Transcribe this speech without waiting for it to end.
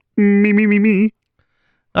Me.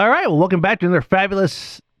 All right, well, welcome back to another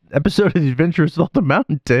fabulous episode of The Adventures of the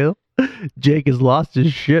Mountain Tail. Jake has lost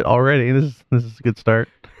his shit already. This is a good start.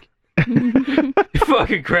 It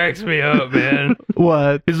fucking cracks me up, man.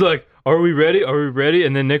 What? He's like, are we ready? Are we ready?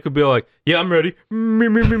 And then Nick would be like, yeah, I'm ready.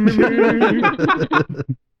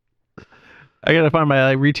 I gotta find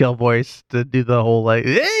my retail voice to do the whole like.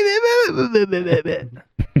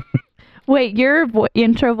 Wait, your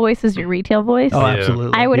intro voice is your retail voice? Oh, Yeah.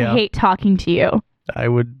 absolutely. I would yeah. hate talking to you. I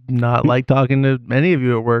would not like talking to any of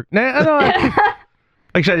you at work. Nah, I don't.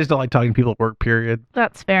 Actually, I just don't like talking to people at work. Period.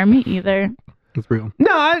 That's fair. Me either. It's real.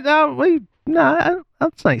 That's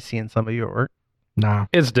nice seeing somebody at work. Nah.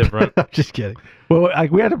 It's different. I'm just kidding. Well,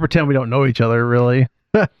 like we have to pretend we don't know each other, really.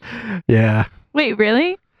 Yeah. Wait,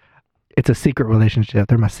 really? It's a secret relationship.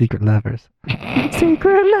 They're my secret lovers.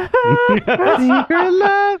 Secret love, secret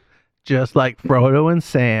love, just like Frodo and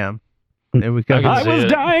Sam. Then we come. I was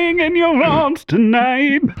dying in your arms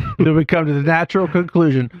tonight. Then we come to the natural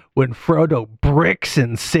conclusion when Frodo bricks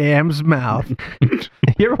in Sam's mouth.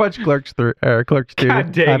 You ever watch Clerks 3 or Clerks 2?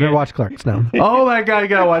 God dang I haven't it. watch Clerks, no. Oh my god, you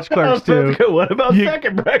gotta watch Clerks 2. What about You-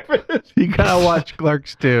 second breakfast? You gotta watch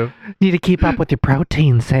Clerks 2. Need to keep up with your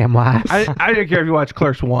protein, Samwise. I don't care if you watch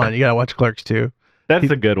Clerks 1. You gotta watch Clerks 2. That's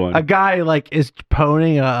a good one. A guy like is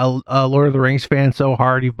poning a Lord of the Rings fan so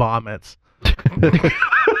hard he vomits.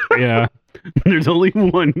 Yeah. There's only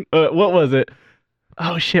one. What was it?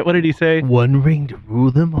 Oh, shit. What did he say? One ring to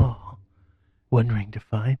rule them all. One ring to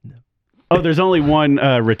find them. Oh, there's only one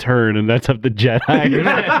return, and that's of the Jedi. or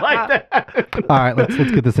something like that. All right, let's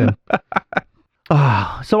get this in.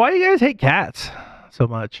 So why do you guys hate cats so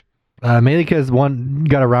much? Mainly because one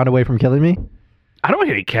got a round away from killing me. I don't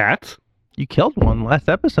hate cats. You killed one last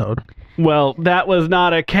episode. Well, that was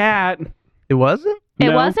not a cat. It wasn't? It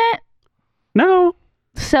No. wasn't? No.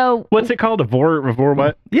 So, What's it called? A vor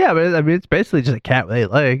what? Yeah, but I mean, it's basically just a cat with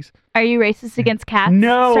 8 legs. are you racist against cats?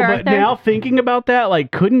 No, Sir but Arthur? now thinking about that,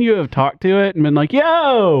 like, couldn't you have talked to it and been like,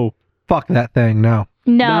 yo? Fuck that thing, no.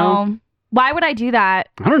 No. Why would I do that?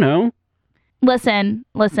 I don't know. Listen.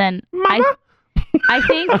 Mama? I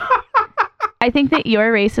think that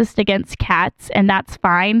you're racist against cats, and that's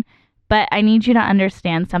fine. But I need you to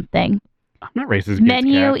understand something. I'm not racist against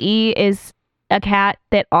Menu cats. E is a cat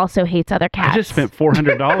that also hates other cats. I just spent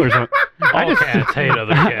 $400 on. All cats hate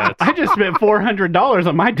other cats. I just spent $400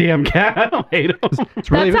 on my damn cat. I don't hate them. sounds-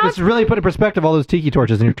 It's really put in perspective all those tiki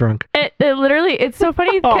torches in your trunk. It literally, it's so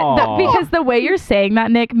funny Aw. because the way you're saying that,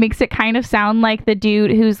 Nick, makes it kind of sound like the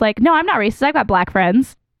dude who's like, no, I'm not racist. I've got black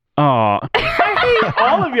friends. Aw. I hate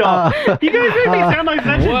all of y'all. You guys make me sound like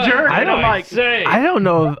such What a jerk. did And I'm I like, say? I don't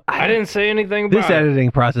know if I didn't say anything about this it.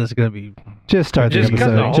 editing process is going to be... Just start Just the cut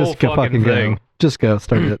the episode. whole Just go fucking fucking go. thing. Just go.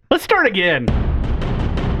 Start it. let's start again.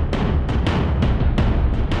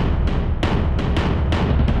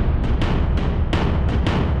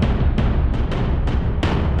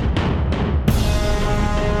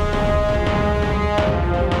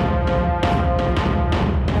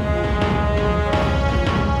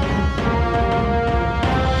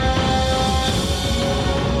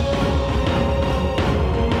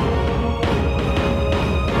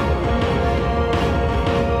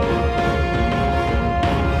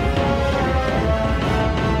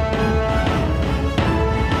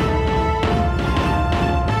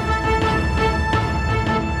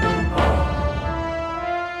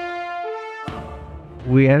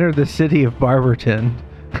 We enter the city of Barberton.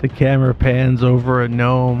 The camera pans over a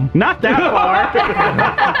gnome. Not that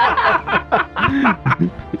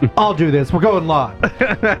far. I'll do this. We're going live.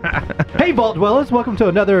 Hey, Vault Dwellers. Welcome to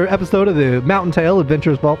another episode of the Mountain Tail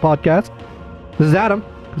Adventures Vault Podcast. This is Adam,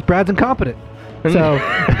 because Brad's incompetent. So,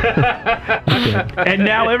 And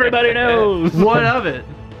now everybody knows. What of it?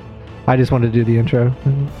 I just wanted to do the intro.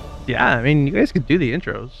 Yeah, I mean, you guys could do the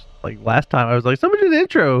intros. Like last time, I was like, somebody do the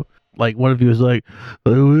intro. Like one of you was like, I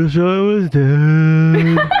wish I was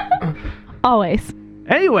dead. Always.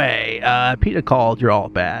 Anyway, PETA called you're all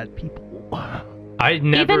bad people. I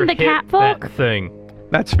never Even the hit cat folk? that thing.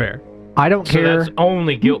 That's fair. I don't So care. that's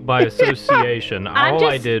only guilt by association. I'm All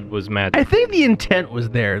I just- did was I magic. think the intent was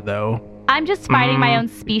there, though. I'm just fighting my own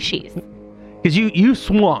species. Because you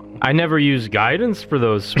swung. I never used guidance for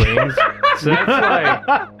those swings. So that's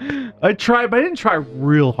like, I tried, but I didn't try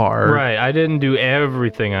real hard. right, I didn't do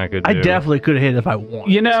everything I could do. I definitely could have hit if I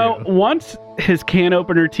wanted You know, to. once his can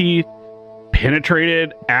opener teeth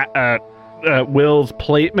penetrated at Will's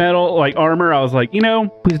plate metal, like armor, I was like, you know,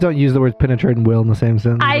 Please don't use the words penetrate and will in the same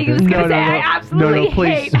sentence. I okay? was going to No, say, no, I no. absolutely No,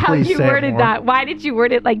 please- hate how please you say it worded more. that. Why did you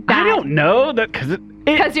word it like that? I don't know that because it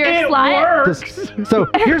 'Cause you're a it slut? works. So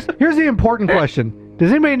here's the important question. Does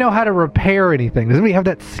anybody know how to repair anything? Does anybody have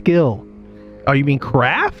that skill? Oh, you mean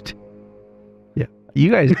craft? Yeah. You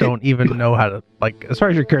guys don't even know how to, like, as far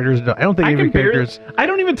as your characters go, I don't think I any of can your barely, characters... I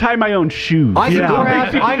don't even tie my own shoes. I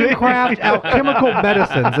can craft alchemical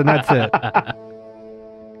medicines, and that's it.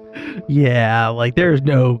 Yeah, like, there's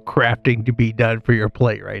no crafting to be done for your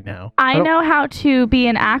plate right now. I know how to be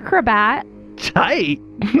an acrobat, Tight!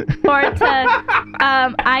 or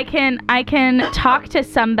to I can talk to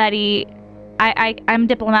somebody. I'm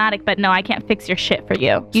diplomatic, but no, I can't fix your shit for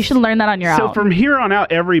you. You should learn that on your So own. from here on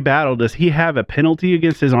out, every battle, does he have a penalty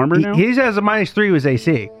against his armor now? He has a -3 to his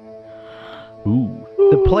AC. Ooh.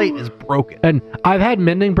 The plate is broken. And I've had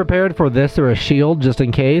mending prepared for this or a shield just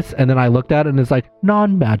in case, and then I looked at it and it's like,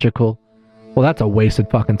 non-magical. Well, that's a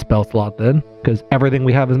wasted fucking spell slot then, because everything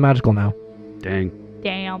we have is magical now. Dang.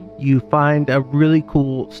 Damn. You find a really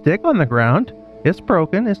cool stick on the ground. It's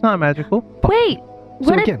broken. It's not magical. Wait.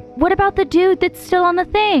 So again, What about the dude that's still on the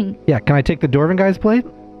thing? yeah, can I take the Dwarven guy's plate?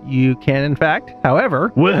 You can, in fact.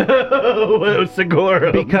 However, Whoa,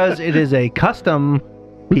 Segura. because it is a custom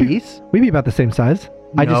piece, We'd be about the same size.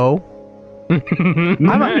 no,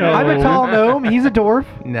 I'm a tall gnome. He's a dwarf.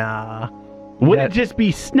 nah. Would Yeah. it just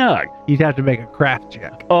be snug? You'd have to make a craft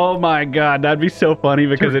check. Oh my god, that'd be so funny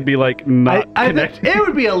because it'd be like not I think connected. it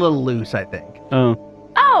would be a little loose, I think. Oh.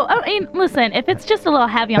 Oh, I mean, listen, if it's just a little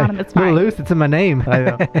heavy on him, it's A little fine. loose. It's in my name. I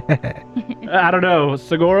know. I don't know.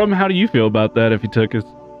 Sigorum, how do you feel about that if he took his...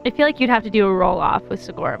 I feel like you'd have to do a roll off with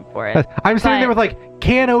Sigorum for it. I'm sitting there with like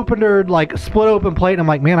can opener, like split open plate, and I'm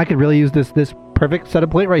like, man, I could really use this perfect set of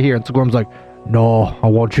plate right here. And Sigorum's like, no, I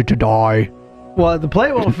want you to die. Well, the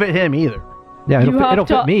plate won't fit him either. Yeah, You have it'll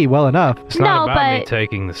to- fit me well enough. It's not No, about me but-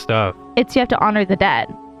 taking the stuff. It's you have to honor the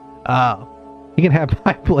dead. Oh. You can have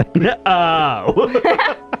my plate. Oh.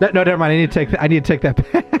 No, never mind. I need to take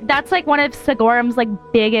that back. That's like one of Sigorum's like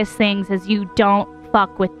biggest things is you don't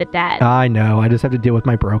fuck with the dead. I know. I just have to deal with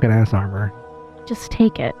my broken ass armor. Just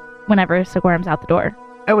take it whenever Sigorum's out the door.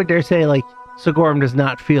 I would dare say, like, Sigorum does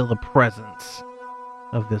not feel the presence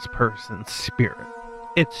of this person's spirit.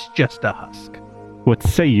 It's just a husk. What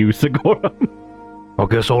say you, Sigorum? I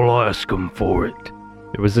guess I'll ask him for it.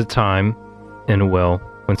 There was a time, in a well,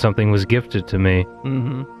 when something was gifted to me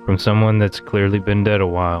Mm-hmm. from someone that's clearly been dead a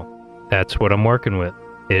while. That's what I'm working with.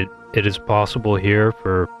 It is possible here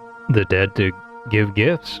for the dead to give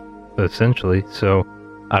gifts, essentially. So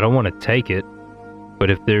I don't want to take it, but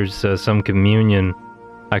if there's some communion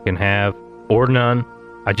I can have, or none,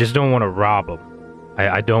 I just don't want to rob them.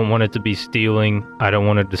 I don't want it to be stealing. I don't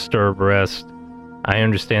want to disturb rest. I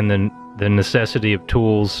understand the necessity of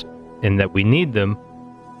tools and that we need them,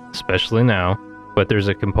 especially now, but there's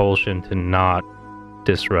a compulsion to not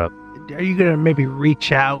disrupt. Are you going to maybe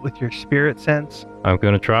reach out with your spirit sense? I'm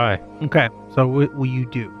going to try. Okay, so what will you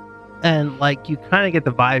do? And, like, you kind of get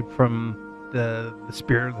the vibe from the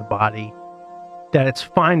spirit of the body that it's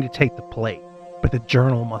fine to take the plate, but the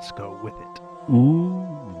journal must go with it. Ooh.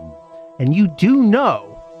 And you do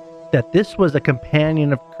know that this was a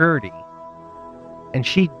companion of Gertie, and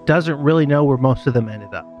she doesn't really know where most of them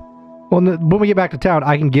ended up. Well, when we get back to town,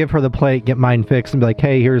 I can give her the plate, get mine fixed, and be like,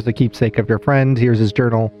 hey, here's the keepsake of your friend. Here's his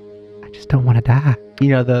journal. I just don't want to die. You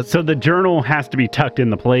know, So the journal has to be tucked in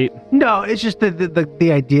the plate? no, it's just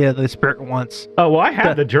the idea the spirit wants. Oh, well, I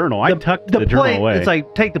have the journal. I tucked the journal plate, away. It's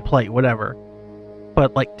like, take the plate, whatever.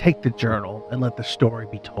 But, like, take the journal and let the story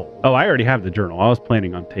be told. Oh, I already have the journal. I was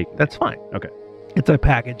planning on taking it. That's fine. Okay. It's a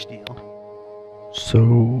package deal. So,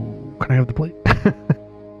 can I have the plate?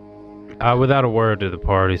 Without a word to the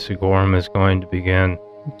party, Sigorum is going to begin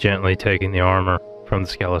gently taking the armor from the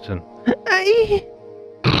skeleton.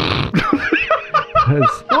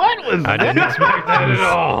 What was I didn't expect that at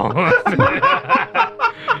all.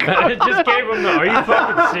 I just gave him the, are you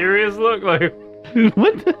fucking serious look? Like,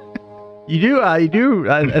 What? You do.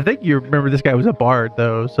 I think you remember this guy was a bard,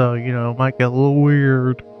 though, so, you know, it might get a little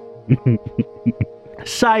weird.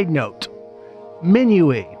 Side note.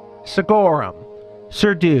 Minui, Sigorum,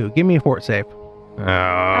 Sir Do, give me a fort save.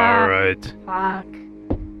 alright. Fuck.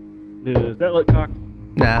 Does that look cocked?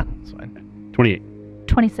 Nah, it's fine. 28.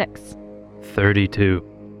 26. 32.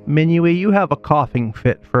 Minui, you have a coughing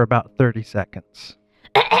fit for about 30 seconds.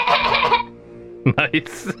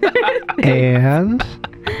 Nice. And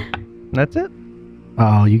That's it.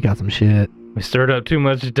 oh, you got some shit. We stirred up too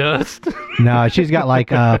much dust. No, she's got like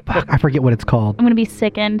fuck, I forget what it's called. I'm gonna be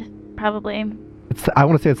sickened, probably. I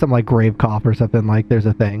want to say it's something like grave cough or something. Like there's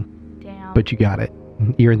a thing, Damn. but you got it.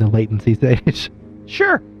 You're in the latency stage.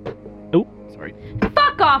 Sure. Oh, sorry.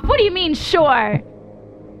 Fuck off! What do you mean, sure?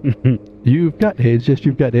 You've got AIDS. Yes,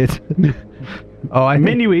 you've got AIDS. Oh, I think,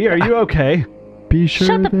 Minui, are you okay? Be sure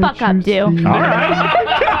Shut the that fuck up, you dude. see- All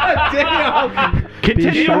right. Damn.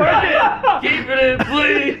 Continue sure. working. Keep it in,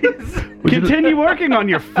 please. Continue working on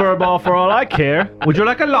your furball for all I care. Would you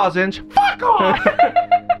like a lozenge? Fuck off!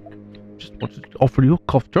 Just want to offer you a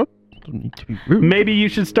cough drop. Don't need to be rude. Maybe you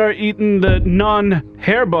should start eating the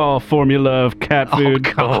non-hairball formula of cat food.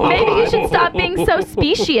 God. Maybe you should stop being so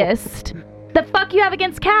speciest. The fuck you have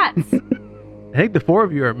against cats? I think the four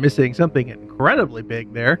of you are missing something incredibly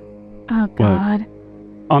big there. Oh God.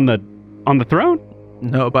 On the throne?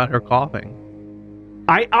 Know about her coughing.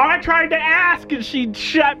 I tried to ask and she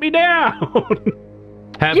shut me down.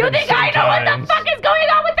 You think I know what the fuck is going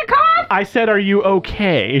on with the cough? I said, "Are you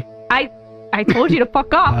okay?" I told you to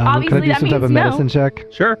fuck off. Can I Obviously do that some type means of no. medicine check?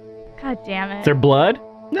 Sure. God damn Is it. there blood?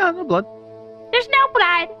 No, no blood. There's no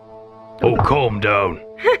blood. Oh, calm down.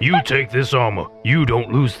 You take this armor. You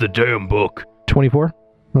don't lose the damn book. 24.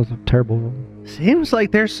 That was a terrible roll. Seems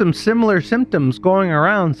like there's some similar symptoms going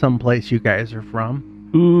around someplace you guys are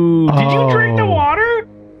from. Ooh. Did you drink the Oh. water?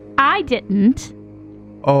 I didn't.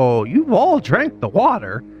 Oh, you've all drank the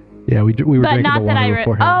water. Yeah, we were But drinking not the that water I.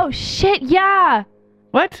 beforehand. Oh shit! Yeah,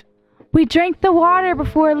 What? we drank the water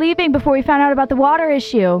before leaving. Before we found out about the water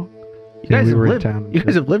issue. You Yeah, guys we have were in lived. town. You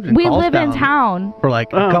guys have lived in. We live in Callstown town. for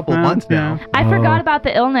like a Oh, couple yeah, months now. I Oh. forgot about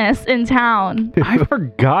the illness in town. I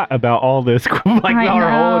forgot about all this. Like I our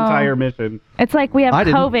whole know. entire mission. It's like we have I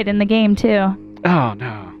didn't. COVID in the game too. Oh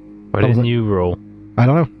no. Why didn't you roll? I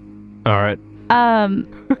don't All right. Um.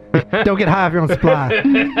 know. Don't get high if you're on supply.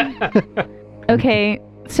 Okay.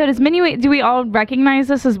 So do we all recognize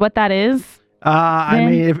this as what that is? I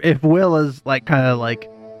Then- mean, if Will is like kind of like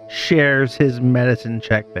shares his medicine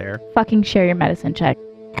check there. Fucking share your medicine check.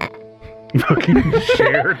 Fucking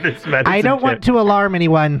share this medicine. I don't want to alarm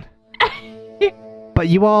anyone, but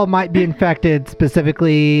you all might be infected.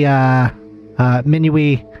 Specifically,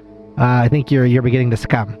 Minui. I think you're beginning to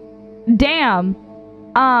succumb. Damn.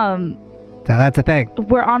 So that's a thing.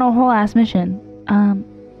 We're on a whole ass mission.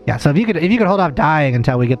 Yeah. So if you could hold off dying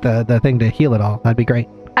until we get the thing to heal it all, that'd be great.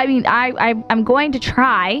 I mean, I'm going to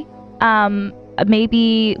try.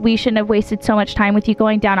 Maybe we shouldn't have wasted so much time with you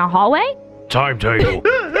going down a hallway. Timetable.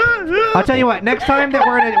 I'll tell you what. Next time that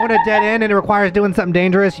we're in a dead end and it requires doing something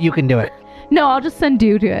dangerous, you can do it. No, I'll just send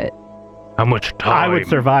you to it. How much time? I would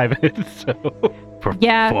survive it. So. For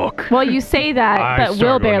Yeah. fuck. Well, you say that, I but Will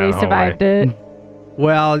started going barely down survived it.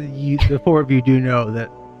 Well, the four of you do know that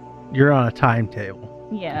you're on a timetable,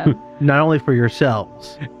 Yeah. not only for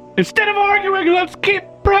yourselves. Instead of arguing, let's keep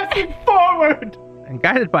pressing forward. And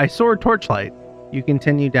guided by sword torchlight, you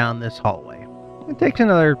continue down this hallway. It takes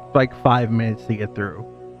another like 5 minutes to get through.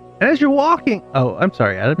 And as you're walking, oh, I'm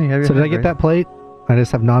sorry, Adam. You have your So did I hand get raised? that plate? I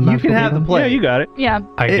just have You non-magical. can have the healing? plate. Yeah, you got it. Yeah.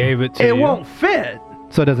 I gave it to It you. won't fit,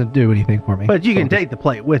 So it doesn't do anything for me. but you can So- take the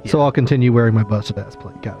plate with you. So I'll continue wearing my busted ass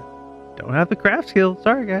plate. Got it. Don't have the craft skill.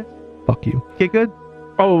 Sorry, guys. Fuck you. Get good.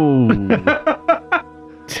 Oh.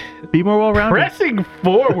 Be more well-rounded. Pressing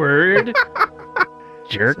forward.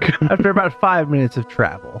 Jerk. After about 5 minutes of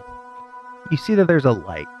travel, you see that there's a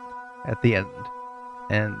light at the end.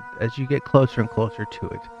 And as you get closer and closer to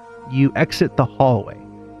it, you exit the hallway.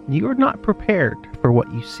 You are not prepared for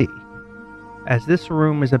what you see, as this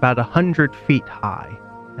room is about 100 feet high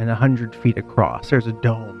and 100 feet across. There's a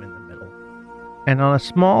dome in the middle. And on a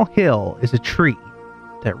small hill is a tree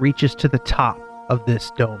that reaches to the top of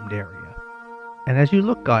this domed area. And as you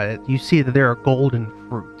look at it, you see that there are golden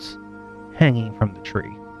fruits hanging from the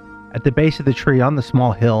tree. At the base of the tree on the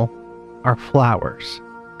small hill are flowers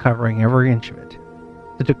covering every inch of it.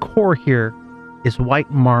 The decor here is white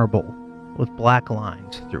marble with black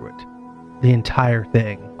lines through it. The entire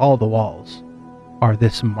thing, all the walls, are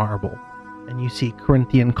this marble. And you see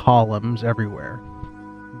Corinthian columns everywhere,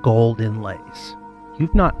 gold inlays.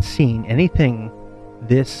 You've not seen anything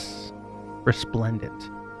this resplendent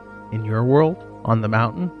in your world on the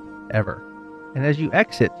mountain ever. And as you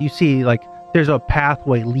exit, you see like there's a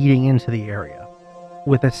pathway leading into the area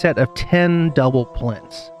with a set of 10 double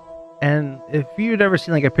plinths. And if you'd ever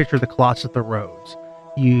seen like a picture of the Colossus of the Rhodes,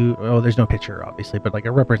 there's no picture obviously, but like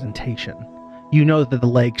a representation, you know that the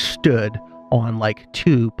legs stood on like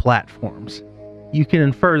 2 platforms. You can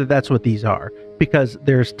infer that that's what these are because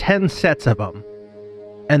there's 10 sets of them,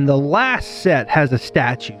 and the last set has a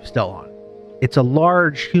statue still on. It's a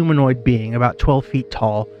large humanoid being about 12 feet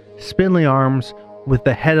tall, spindly arms with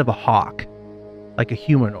the head of a hawk, like a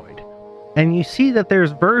humanoid. And you see that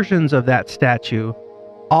there's versions of that statue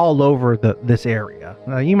all over this area.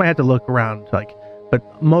 Now you might have to look around,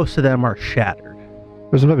 but most of them are shattered.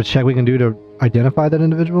 There's some type of check we can do to identify that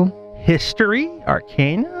individual. History?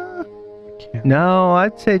 Arcana? Can't. No,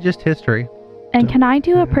 I'd say just history. And can I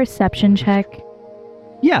do a perception check?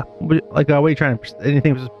 Yeah. Like, what are you trying to...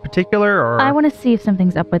 Anything particular, or... I want to see if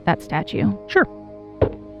something's up with that statue. Sure.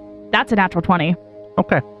 That's a natural 20.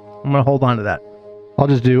 Okay. I'm going to hold on to that. I'll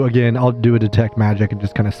do a detect magic and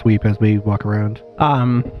just kind of sweep as we walk around.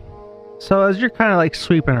 So as you're kind of like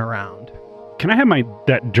sweeping around... Can I have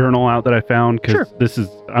that journal out that I found? Because Sure.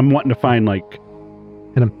 I'm wanting to find like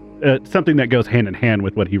And something that goes hand in hand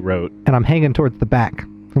with what he wrote. And I'm hanging towards the back.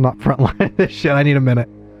 I'm not front line of this shit. I need a minute.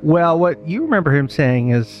 Well, what you remember him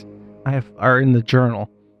saying is, in the journal,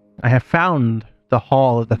 I have found the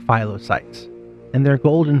hall of the phylocytes, and their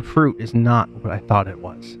golden fruit is not what I thought it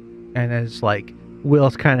was. And as like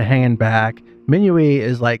Will's kind of hanging back, Minui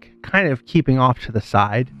is like kind of keeping off to the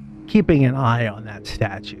side, keeping an eye on that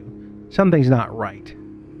statue. Something's not right.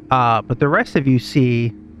 But the rest of you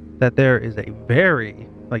see that there is a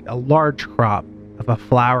large crop of a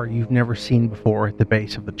flower you've never seen before at the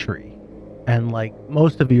base of the tree. And like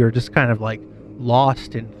most of you are just kind of like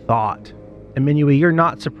lost in thought. And Minui, you're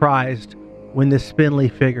not surprised when this spindly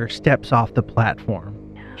figure steps off the platform.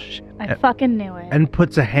 I fucking knew it. And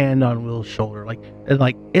puts a hand on Will's shoulder.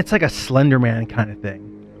 It's like a Slender Man kind of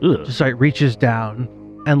thing. Ugh. Just like reaches down.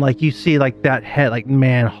 And like you see like that head, like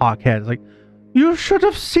man hawk head. It's like, you should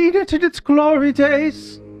have seen it in its glory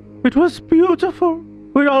days. It was beautiful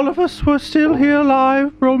when all of us were still here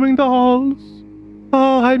alive, roaming the halls.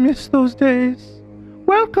 Oh, I miss those days.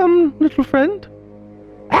 Welcome, little friend.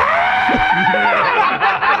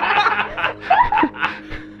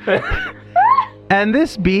 And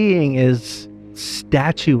this being is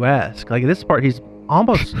statuesque. Like this part, he's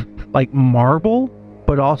almost like marble,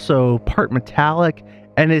 but also part metallic.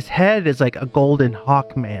 And his head is like a golden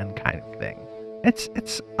hawkman kind of thing.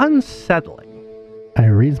 It's unsettling. I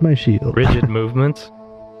raise my shield. Rigid movements?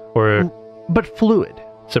 Or but fluid.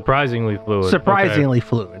 surprisingly fluid? Surprisingly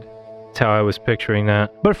fluid. That's how I was picturing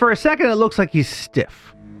that. But for a second, it looks like he's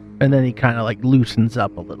stiff. And then he kind of like loosens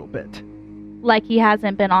up a little bit. Like he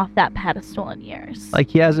hasn't been off that pedestal in years. Like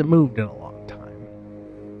he hasn't moved in a long time.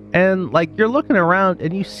 And like you're looking around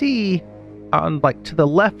and you see on like to the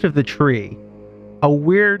left of the tree a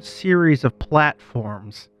weird series of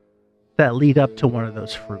platforms that lead up to one of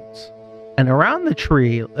those fruits. And around the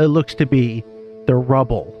tree, it looks to be the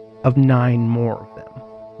rubble of 9 more of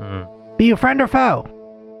them. Be you friend or foe?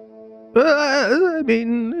 I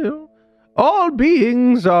mean, you know, all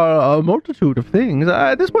beings are a multitude of things.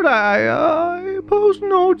 At this point, I pose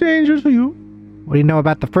no danger to you. What do you know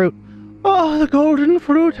about the fruit? Oh, the golden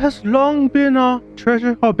fruit has long been our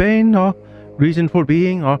treasure, our bane, our reason for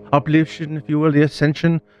being, our upliftment, if you will, the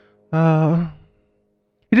ascension.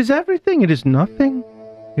 It is everything, it is nothing.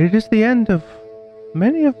 It is the end of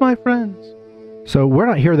many of my friends. So we're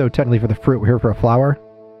not here, though, technically for the fruit. We're here for a flower.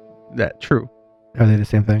 That true. Are they the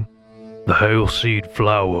same thing? The hail seed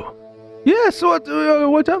flower. Yes, what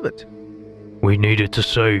of it? We need it to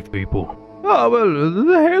save people. Oh, well,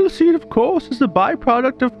 the hail seed, of course, is the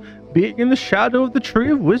byproduct of being in the shadow of the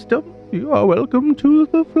tree of wisdom. You are welcome to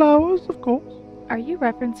the flowers, of course. Are you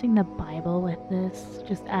referencing the Bible with this?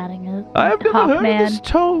 Just adding a I have never heard of this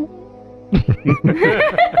tone.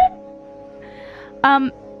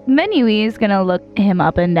 Minui is gonna look him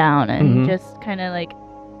up and down and just kind of like,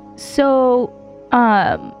 so,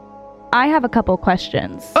 I have a couple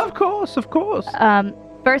questions. Of course.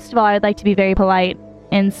 First of all, I'd like to be very polite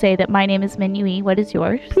and say that my name is Minui. What is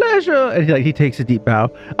yours? Pleasure. And he takes a deep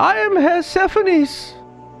bow. I am Persephones.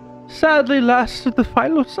 Sadly, last of the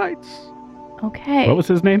phylocytes. Okay. What was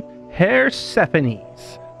his name?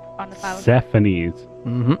 Persephones. On the file. Stephanie's.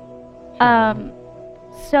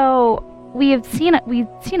 So we've seen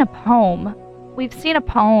a poem. We've seen a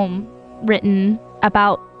poem written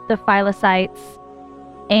about the phylocytes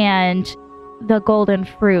and the golden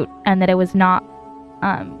fruit, and that it was not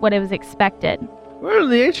what it was expected. Well, in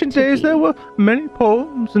the ancient days, there were many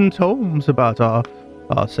poems and tomes about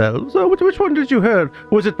ourselves. Which one did you hear?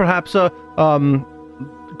 Was it perhaps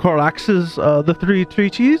Corlax's The Three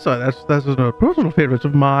Treaties? That's a personal favorite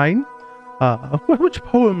of mine. Which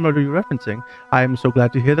poem are you referencing? I am so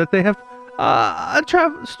glad to hear that they have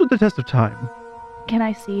stood the test of time. Can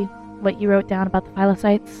I see what you wrote down about the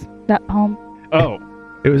phylocytes? That poem? Oh.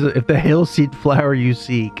 It was, if the hail seed flower you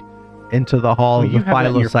seek, into the hall of the you have that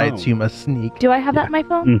in your phylocytes phone. you must sneak. Do I have that in my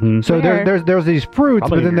phone? Mm-hmm. So Where? there's these fruits,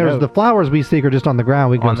 Probably but then in your there's note. the flowers we seek are just on the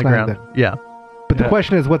ground. We can On the find ground. them. Yeah. But the Yeah.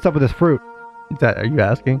 question is, what's up with this fruit? Are you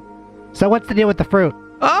asking? So what's the deal with the fruit?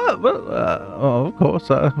 Of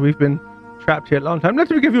course. We've been trapped here a long time.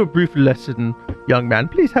 Let me give you a brief lesson, young man.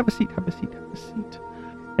 Please have a seat.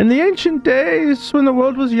 In the ancient days, when the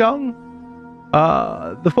world was young,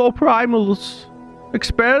 the 4 primals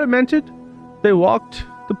experimented. They walked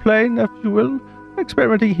the plane, if you will,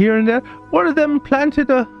 experimenting here and there. One of them planted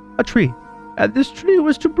a tree. And this tree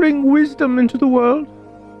was to bring wisdom into the world,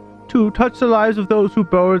 to touch the lives of those who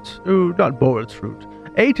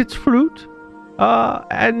ate its fruit.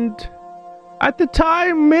 And at the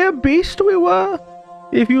time, mere beast we were.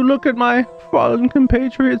 If you look at my fallen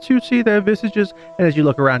compatriots, you see their visages, and as you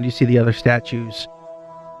look around, you see the other statues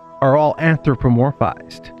are all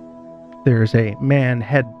anthropomorphized. There's a man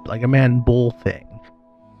head, like a man bull thing.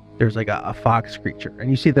 There's like a fox creature,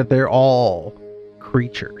 and you see that they're all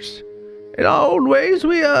creatures. In our old ways,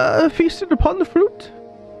 we feasted upon the fruit,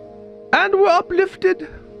 and were uplifted.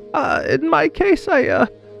 In my case, I,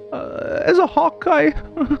 as a hawk, I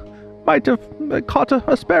might have caught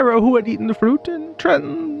a sparrow who had eaten the fruit in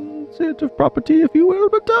transitive property, if you will,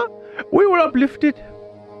 but we were uplifted,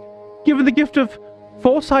 given the gift of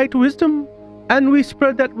foresight, wisdom, and we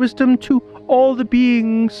spread that wisdom to all the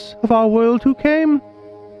beings of our world who came.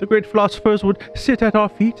 The great philosophers would sit at our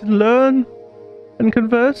feet and learn and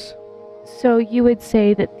converse. So you would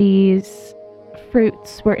say that these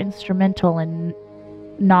fruits were instrumental in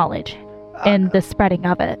knowledge and the spreading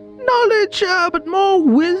of it. Knowledge, but more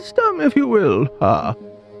wisdom, if you will.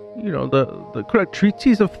 The correct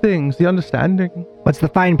treatises of things, the understanding. What's the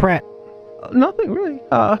fine print? Nothing really.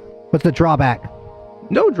 What's the drawback?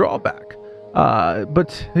 No drawback.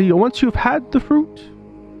 But once you've had the fruit,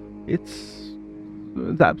 its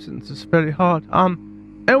absence is very hard. And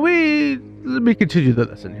let me continue the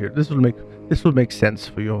lesson here. This will make sense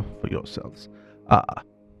for yourselves.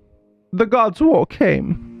 The gods' war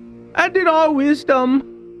came, and in our wisdom,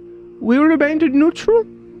 we remained neutral,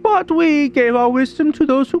 but we gave our wisdom to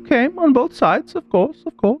those who came on both sides, of course.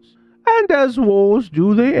 And as wars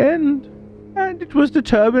do, they end. And it was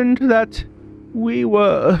determined that we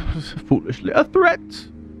were, foolishly, a threat.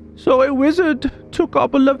 So a wizard took our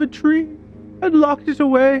beloved tree and locked it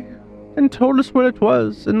away and told us where it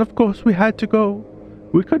was, and of course we had to go.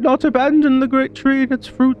 We could not abandon the great tree and its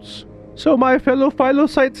fruits. So my fellow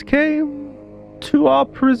Phylocytes came to our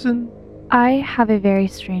prison. I have a very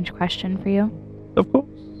strange question for you. Of course.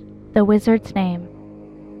 The wizard's name.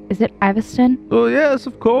 Is it Iveston? Oh, yes,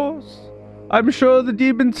 of course. I'm sure the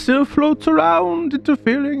demon still floats around,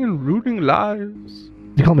 interfering and ruining lives.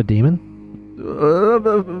 You call him a demon?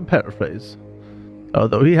 Paraphrase.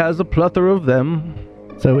 Although he has a plethora of them.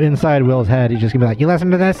 So inside Will's head, he's just gonna be like, you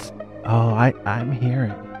listen to this? Oh, I'm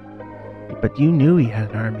hearing. But you knew he had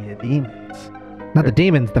an army of demons. Not the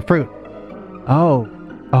demons, the fruit.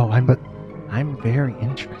 I'm very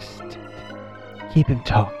interested. Keep him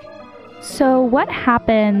talking. So what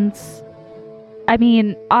happens? I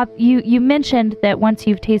mean, you mentioned that once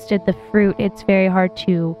you've tasted the fruit, it's very hard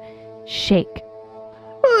to shake.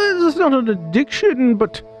 It's not an addiction,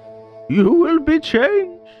 but you will be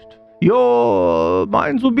changed. Your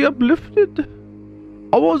minds will be uplifted.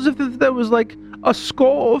 Almost as if there was like a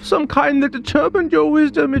score of some kind that determined your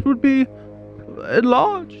wisdom, it would be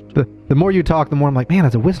enlarged. The more you talk, the more I'm like, man,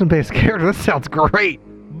 as a wisdom-based character, this sounds great.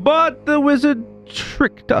 But the wizard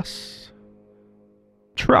tricked us.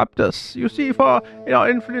 Trapped us. You see, for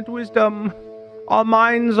infinite wisdom, our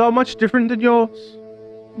minds are much different than yours.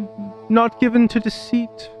 Mm-hmm. Not given to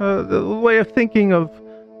deceit. The way of thinking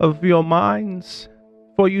of your minds.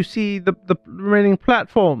 For you see, the remaining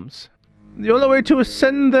platforms, the only way to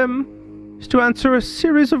ascend them is to answer a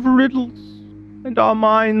series of riddles. And our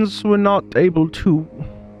minds were not able to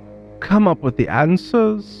come up with the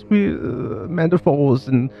answers. Metaphors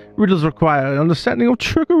and riddles require an understanding of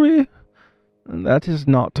trickery. And that is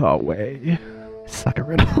not our way. Suck at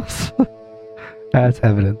riddles. As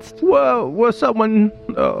evidenced. Well, were someone,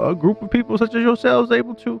 a group of people such as yourselves,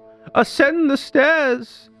 able to ascend the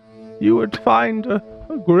stairs, you would find a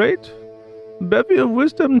great bevy of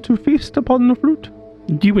wisdom to feast upon the fruit.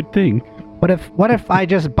 You would think. What if I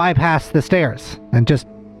just bypass the stairs and just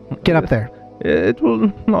get up there? It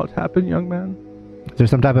will not happen, young man. Is there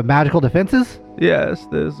some type of magical defenses? Yes,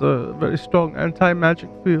 there's a very strong anti-magic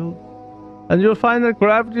field. And you'll find that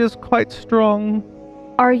gravity is quite strong.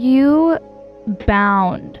 Are you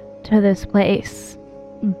bound to this place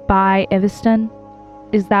by Iveston?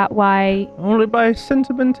 Is that why? Only by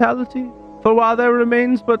sentimentality. For while there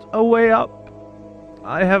remains but a way up,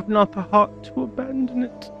 I have not the heart to abandon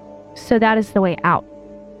it. So that is the way out.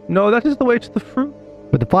 No, that is the way to the fruit.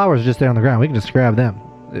 But the flowers are just there on the ground. We can just grab them.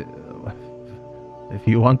 If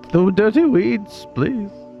you want the dirty weeds, please.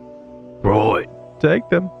 Right. Take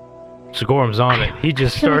them. Sigorum's on it. He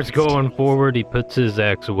just starts going forward. He puts his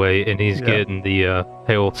axe away, and he's getting the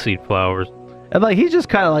hail seed flowers. And he's just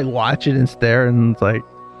kind of watching and staring, and it's like,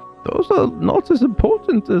 those are not as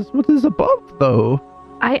important as what is above, though.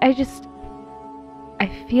 I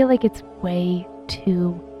feel like it's way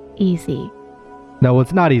too easy. No,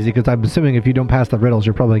 it's not easy because I'm assuming if you don't pass the riddles,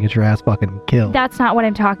 you're probably going to get your ass fucking killed. That's not what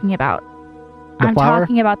I'm talking about. I'm flower?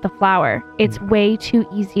 talking about the flower. It's way too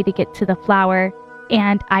easy to get to the flower,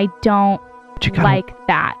 and I don't like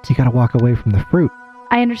that. You got to walk away from the fruit.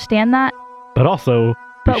 I understand that. But also,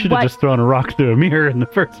 But you should have what- just thrown a rock through a mirror in the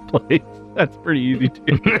first place. That's pretty easy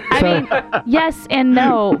too. I mean, yes and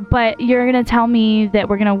no, but you're going to tell me that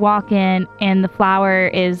we're going to walk in and the flower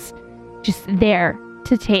is just there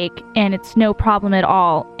to take and it's no problem at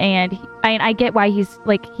all. And I get why he's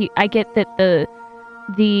like, I get that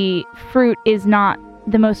the fruit is not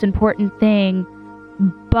the most important thing,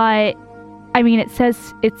 but I mean, it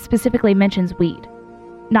specifically mentions weed.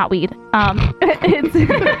 Not weed. It's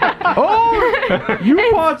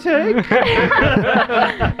You partake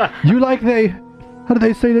You like how do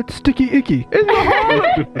they say that? Sticky icky. in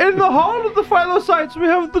the heart of the phylocytes. We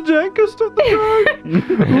have the dankest of the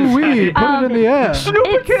drug. Ooh, wee, put it in the air.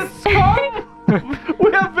 Snooperkits come.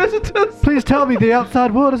 We have visitors. Please tell me the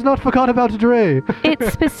outside world has not forgot about Dre. it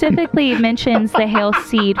specifically mentions the hail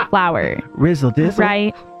seed flower, Rizzle dizzle.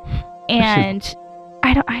 right? And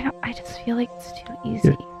I just feel like it's too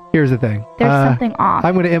easy. Here's the thing. There's something off.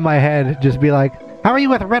 I'm going to, in my head, just be like, how are you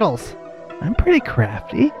with riddles? I'm pretty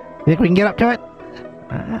crafty. You think we can get up to it?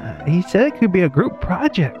 He said it could be a group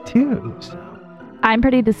project too. So. I'm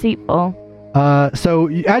pretty deceitful. So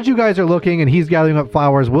as you guys are looking and he's gathering up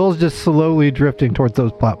flowers, Will's just slowly drifting towards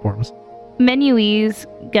those platforms. Menui's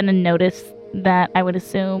gonna notice that, I would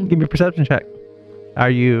assume. Give me a perception check. Are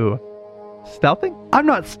you stealthing? I'm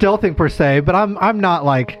not stealthing per se, but I'm not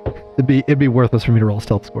like it'd be worthless for me to roll a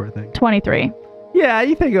stealth score, I think. 23. Yeah,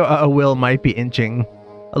 you think a Will might be inching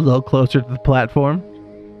a little closer to the platform.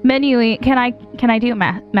 Menui, can I do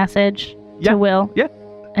a message Yeah. to Will? Yeah.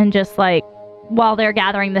 And just like while they're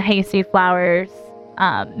gathering the hayseed flowers,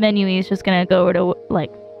 Menui is just gonna go over to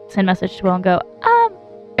like send a message to Will and go,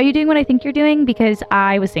 are you doing what I think you're doing? Because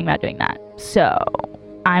I was thinking about doing that. So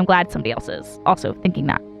I'm glad somebody else is also thinking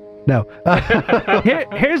that. No.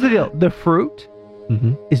 Here's the deal. The fruit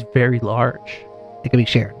Mhm. is very large. It can be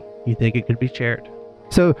shared. You think it could be shared?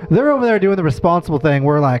 So they're over there doing the responsible thing.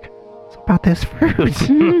 We're like, what's about this fruit?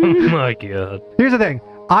 Oh my god. Here's the thing.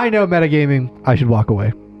 I know metagaming. I should walk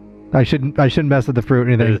away. I shouldn't mess with the fruit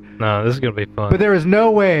or anything. No, this is gonna be fun. But there is no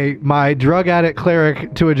way my drug addict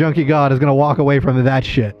cleric to a junkie god is gonna walk away from that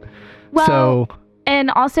shit. Well, So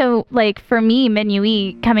and also, like, for me,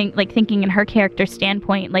 Menui, coming, like, thinking in her character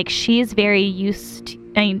standpoint, like, she's very used to,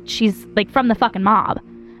 I mean, she's, like, from the fucking mob.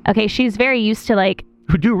 Okay, she's very used to, like,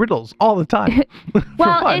 Who do riddles all the time.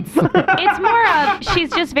 well, fun. it's more of,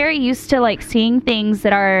 she's just very used to, like, seeing things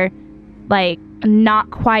that are, like,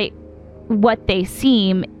 not quite what they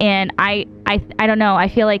seem, and I don't know, I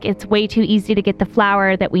feel like it's way too easy to get the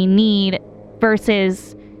flower that we need,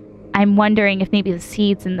 versus I'm wondering if maybe the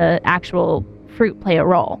seeds and the actual fruit play a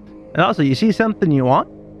role. And also, you see something you want,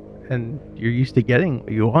 and you're used to getting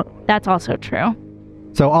what you want. That's also true.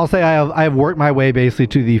 So I'll say I have worked my way basically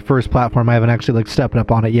to the first platform. I haven't actually like stepped up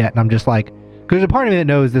on it yet, and I'm just like, because there's a part of me that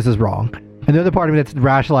knows this is wrong, and the other part of me that's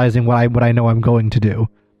rationalizing what I know I'm going to do.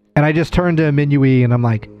 And I just turn to Minui and I'm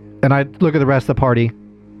like, and I look at the rest of the party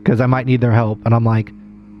because I might need their help, and I'm like,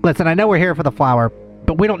 listen, I know we're here for the flower,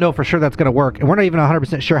 but we don't know for sure that's going to work, and we're not even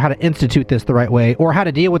 100% sure how to institute this the right way or how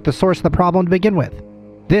to deal with the source of the problem to begin with.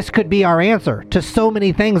 This could be our answer to so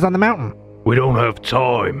many things on the mountain. we don't have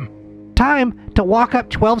time. Time to walk up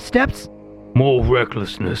 12 steps? More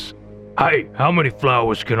recklessness. Hey, how many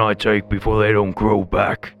flowers can I take before they don't grow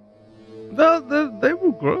back? They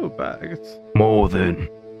will grow back. More than.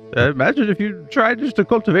 Imagine if you tried just a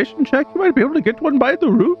cultivation check, you might be able to get one by the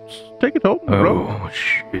roots. Take it home. Oh,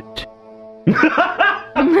 shit.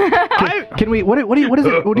 Can we? What is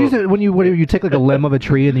it? What is it when you take like a limb of a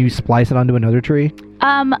tree and then you splice it onto another tree?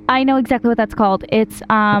 I know exactly what that's called. It's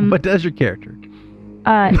But does your character?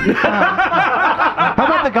 How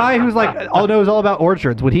about the guy who's like knows all about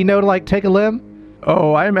orchards? Would he know to like take a limb?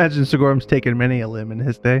 Oh, I imagine Sigorum's taken many a limb in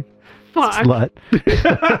his day. Slut.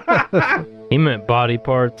 He meant body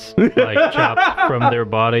parts, like chopped from their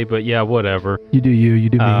body, but yeah, whatever. You do you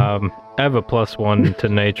do me. I have a +1 to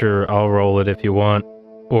nature. I'll roll it if you want.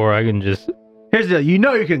 Or I can just. Here's the deal. You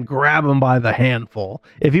know you can grab them by the handful.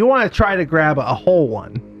 If you want to try to grab a whole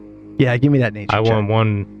one, yeah, give me that nature I check.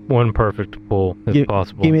 want one perfect pull if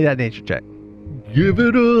possible. Give me that nature check. Give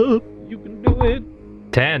it up. You can do it.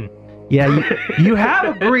 10. Yeah, you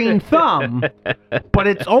have a green thumb, but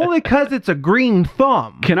it's only because it's a green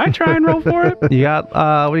thumb. Can I try and roll for it? You got,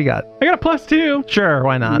 what do you got? I got a +2. Sure,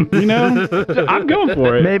 why not? You know, I'm going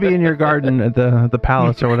for it. Maybe in your garden at the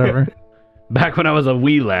palace or whatever. Back when I was a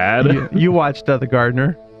wee lad. You watched The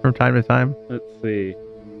Gardener from time to time. Let's see.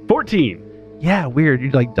 14. Yeah, weird.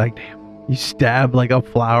 You like damn. You stab like a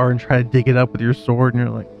flower and try to dig it up with your sword, and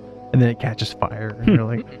you're like, and then it catches fire, and you're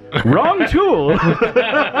like, Wrong tool.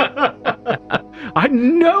 I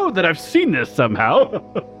know that I've seen this somehow.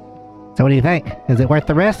 So what do you think? Is it worth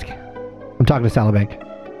the risk? I'm talking to Salabank.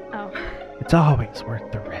 Oh. it's always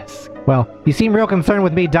worth the risk. Well, you seem real concerned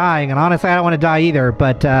with me dying, and honestly, I don't want to die either,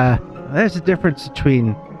 but, There's a difference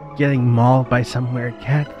between getting mauled by some weird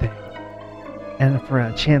cat thing and for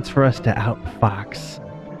a chance for us to outfox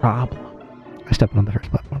the problem. I stepped on the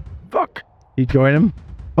first platform. Fuck. You join him?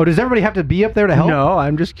 Oh, does everybody have to be up there to help? No,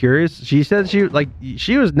 I'm just curious. She said she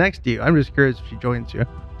was next to you. I'm just curious if she joins you.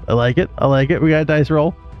 I like it. We got a dice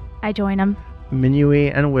roll. I join him.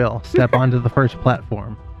 Minui and Will step onto the first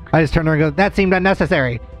platform. I just turned around and go, that seemed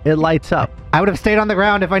unnecessary. It lights up I would have stayed on the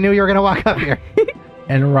ground if I knew you were going to walk up here.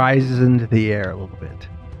 and rises into the air a little bit.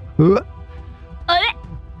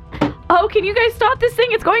 Oh, can you guys stop this thing?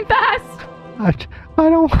 It's going fast. I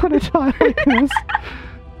don't want to die like this.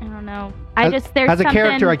 I don't know. There's As a something.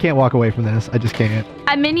 character, I can't walk away from this. I just can't.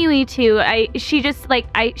 Minui too.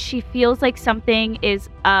 She feels like something is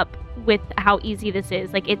up with how easy this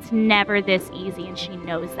is. Like it's never this easy, and she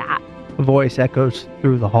knows that. A voice echoes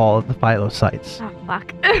through the hall of the phylocytes. Oh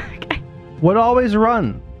fuck. Okay. What always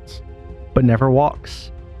runs, but never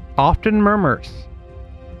walks, often murmurs,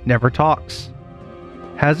 never talks,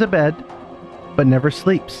 has a bed, but never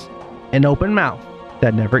sleeps, an open mouth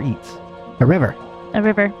that never eats. A river. A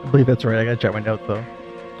river. I believe that's right. I gotta check my notes though.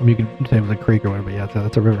 I mean, you can say it was a creek or whatever, but yeah,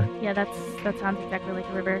 that's a river. Yeah, that sounds exactly like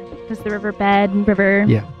a river. Because the river bed, river.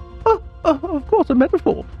 Yeah. Oh, of course, a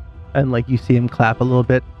metaphor. And like you see him clap a little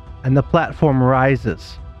bit, and the platform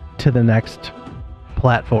rises to the next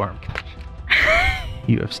platform.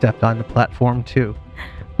 You have stepped onto platform 2.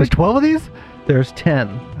 There's 12 of these? There's 10.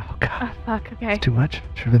 Oh, God. Oh fuck. Okay. It's too much.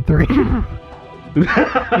 Should have been 3.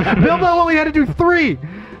 Bilbo only had to do 3.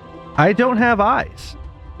 I don't have eyes,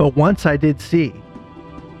 but once I did see.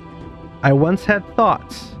 I once had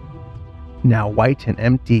thoughts, now white and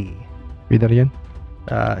empty. Read that again?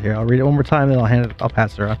 Here, I'll read it one more time, then I'll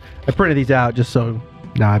pass it around. I printed these out just so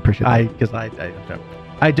No, I appreciate that. because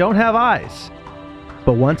I don't have eyes,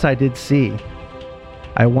 but once I did see.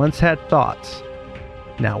 I once had thoughts,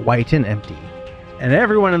 now white and empty. And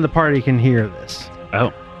everyone in the party can hear this.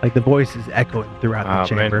 Oh. Like the voice is echoing throughout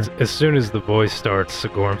the chamber. Man, as soon as the voice starts,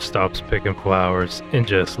 Sigorm stops picking flowers and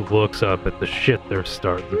just looks up at the shit they're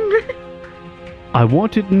starting. I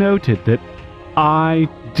want it noted that I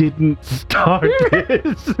didn't start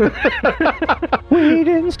this. We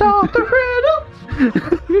didn't start the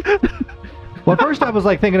riddle. Well, at first I was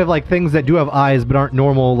like thinking of like things that do have eyes but aren't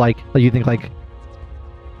normal, like you think like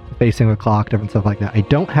facing a clock, different stuff like that. I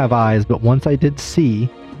don't have eyes, but once I did see,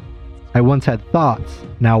 I once had thoughts,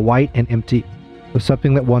 now white and empty. It was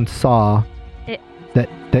something that once saw,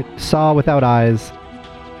 that saw without eyes,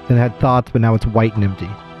 and had thoughts, but now it's white and empty.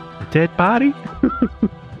 A dead body?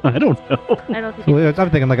 I don't know. I don't think Well, I'm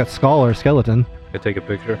thinking like a skull or a skeleton. I take a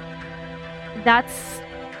picture. that's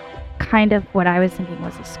kind of what I was thinking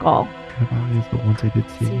was a skull. I have eyes, but once I did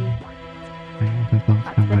see, See. I had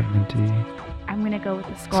thoughts, now white and empty. I'm gonna go with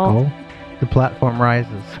the skull. Skull? The platform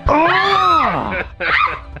rises.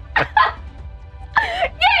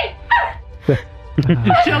 Yay!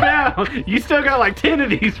 Chill down. You still got like 10 of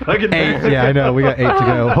these fucking things. Yeah, I know. We got 8 to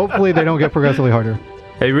go. Hopefully they don't get progressively harder.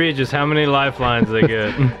 Hey, Regis, how many lifelines they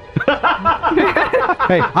get? Hey,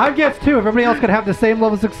 I guess 2. If everybody else could have the same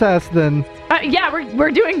level of success, then... Yeah,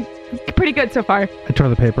 we're doing pretty good so far. I tore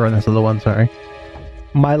the paper on this other one, sorry.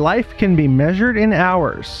 My life can be measured in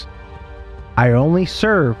hours. I only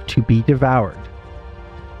serve to be devoured.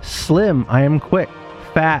 Slim, I am quick.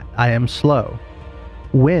 Fat, I am slow.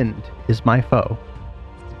 Wind is my foe.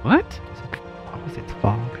 What? Obviously it's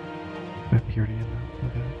fog. Maybe here it again, though.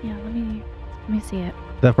 Okay. Yeah, let me see it.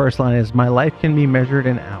 The first line is, my life can be measured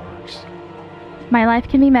in hours. My life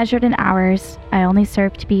can be measured in hours. I only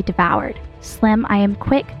serve to be devoured. Slim, I am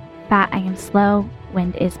quick. Fat, I am slow.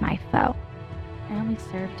 Wind is my foe. I only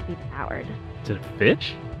serve to be devoured. Is it a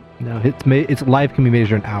fish? No, its life can be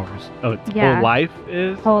measured in hours. Oh, its Yeah. whole life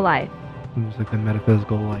is? Whole life. It's like the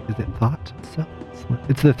metaphysical, like, is it thought itself?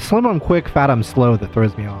 It's the slim I'm quick, fat I'm slow that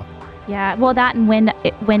throws me off. Yeah, well, that and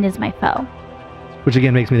wind is my foe. Which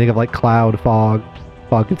again makes me think of like cloud, fog.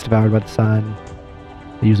 Fog gets devoured by the sun.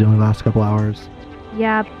 It usually only lasts a couple hours.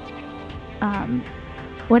 Yeah.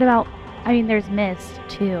 What about? I mean, there's mist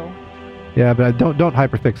too. Yeah, but don't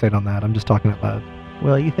hyperfixate on that. I'm just talking out loud.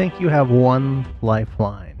 Well, you think you have one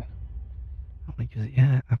lifeline.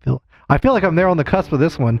 Yeah, I feel like I'm there on the cusp of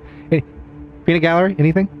this one. Peanut gallery?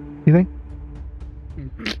 Anything?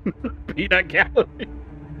 Peanut gallery.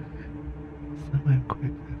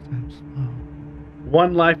 Quick, fast, I'm slow.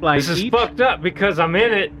 One lifeline This is each. fucked up because I'm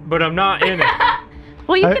in it, but I'm not in it.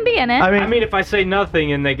 Well, you can be in it. I mean, if I say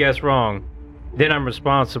nothing and they guess wrong, then I'm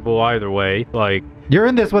responsible either way. Like, You're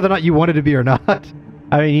in this whether or not you wanted to be or not.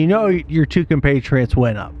 I mean, you know your two compatriots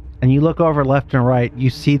went up, and you look over left and right, you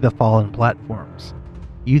see the fallen platforms.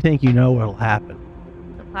 You think you know what'll happen.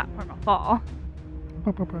 The platform will fall.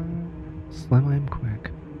 Slim, I'm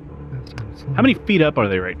quick. Fast, I'm slow. How many feet up are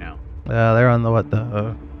they right now? They're on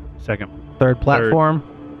the Second. third platform.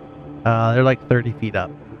 They're like 30 feet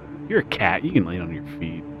up. You're a cat. You can land on your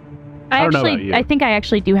feet. I don't know about you. I think I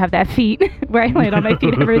actually do have that feet where I land on my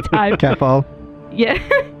feet every time. Cat fall? Yeah.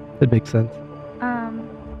 That makes sense.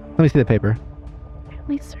 Let me see the paper.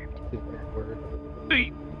 We served.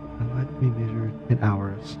 My life can be measured in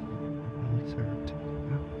hours. Only served.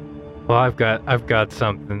 well, I've got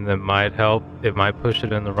something that might help. It might push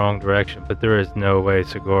it in the wrong direction, but there is no way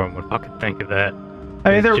Sigorum would fucking think of that.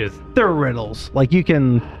 I mean, It's they're riddles. Like you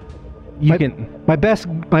can. My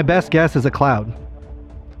best guess is a cloud.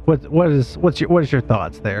 What's your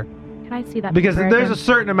thoughts there? Can I see that? Because paper there's again? a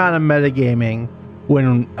certain amount of metagaming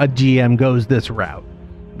when a GM goes this route.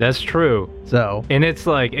 That's true. So And it's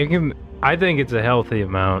like I think it's a healthy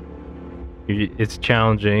amount. It's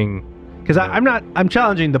challenging. because I'm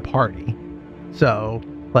challenging the party. So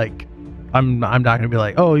like I'm not gonna be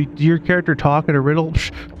like, oh, your character talking a riddle.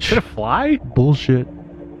 Should a fly? Bullshit.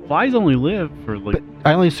 Flies only live for like. But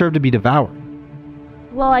I only serve to be devoured.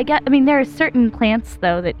 Well, I mean, there are certain plants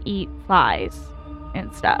though that eat flies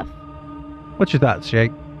and stuff. What's your thoughts,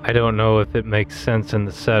 Jake? I don't know if it makes sense in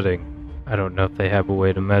the setting. I don't know if they have a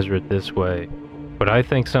way to measure it this way. But I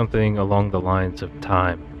think something along the lines of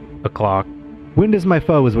time. A clock. Wind is my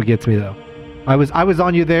foe is what gets me though. I was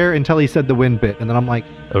on you there until he said the wind bit, and then I'm like,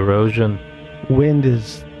 Erosion. Wind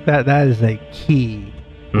is that is a key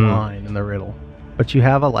line in the riddle, but you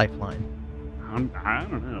have a lifeline. I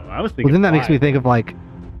don't know. I was thinking. well, then that makes fly. me think of like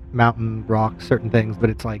mountain, rock, certain things, but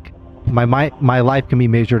it's like my life can be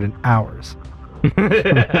measured in hours.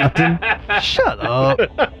 Shut up.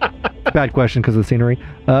 Bad question because of the scenery.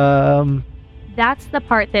 That's the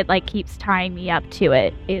part that like keeps tying me up to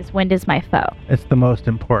it. Is wind is my foe, It's the most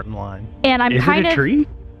important line. and I'm Is kind it a of tree?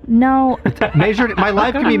 no. Measured, my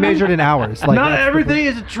life can be measured in hours. Like Not that's the- everything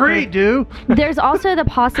is a tree, dude. There's also the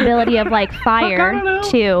possibility of like I fire don't know.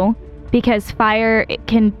 too, because fire it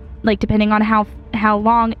can like depending on how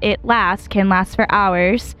long it lasts can last for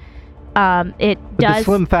hours. It But the does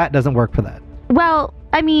slim fat doesn't work for that. well.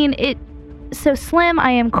 I mean it. So slim,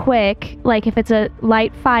 I am quick. Like if it's a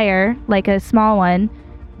light fire, like a small one,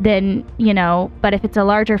 then you know. But if it's a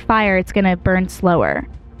larger fire, it's gonna burn slower.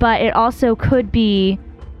 But it also could be,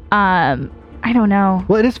 I don't know.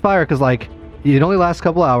 Well, it is fire because like it only lasts a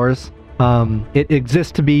couple hours. It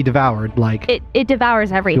exists to be devoured. Like It devours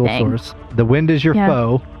fuel everything. source. The wind is your Yeah.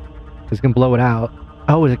 foe. It's gonna blow it out.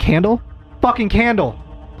 Oh, is it candle? Fucking candle.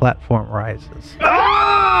 Platform rises.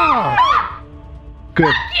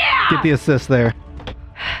 Good. Get the assist there.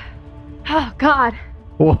 Oh God.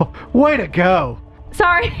 Whoa, way to go.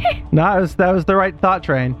 Sorry. No, that was the right thought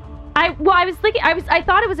train. I was thinking I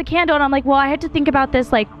thought it was a candle and I'm like, well, I had to think about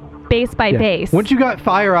this like base by Yeah. base. Once you got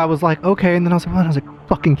fire, I was like, okay, and then I was like, oh, I was like,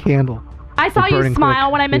 fucking candle. I saw you burning smile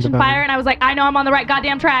quick, when I being mentioned devoured. fire and I was like, I know I'm on the right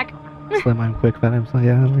goddamn track. Slim, I'm quick, fat, I'm slow.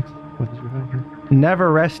 Yeah, Alex. What is your fire?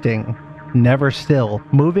 Never resting, never still,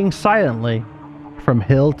 moving silently from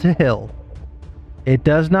hill to hill. It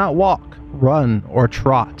does not walk, run, or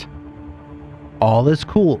trot. All is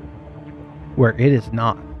cool where it is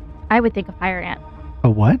not. I would think a fire ant. A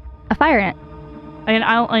what? A fire ant.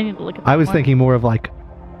 I need to look at that I was more. thinking more of like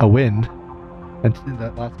a wind. And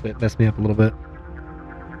that last bit messed me up a little bit.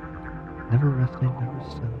 Never resting, never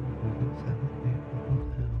still, moving silently from hill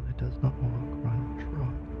to hill. It does not walk, run,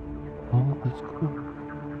 trot. All is cool.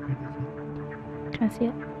 Where it is Can I see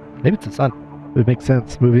it? not. Maybe it's the sun. It would make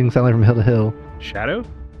sense. Moving silently from hill to hill. Shadow?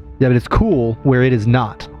 Yeah, but it's cool where it is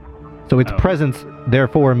not. So its Oh. presence,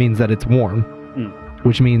 therefore, means that it's warm,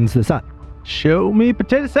 which means the sun. Show me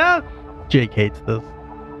potato salad. Jake hates this.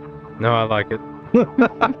 No, I like it.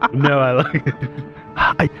 No, I like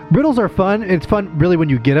it. Riddles are fun. It's fun, really, when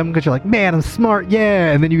you get them because you're like, man, I'm smart,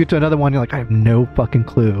 yeah. And then you get to another one, you're like, I have no fucking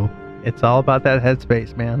clue. It's all about that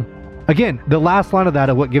headspace, man. Again, the last line of that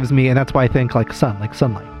is what gives me, and that's why I think like sun, like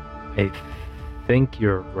sunlight. I think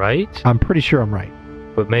you're right, I'm pretty sure I'm right.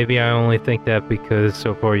 but maybe I only think that because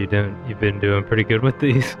so far you've been doing pretty good with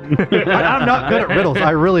these. I'm not good at riddles.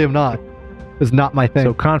 I really am not. It's not my thing.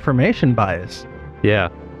 So confirmation bias. Yeah,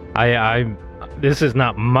 I'm This is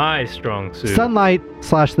not my strong suit. Sunlight /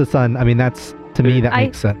 the sun. I mean, that's to me that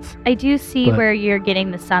makes sense. I do see But- where you're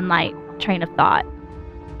getting the sunlight train of thought.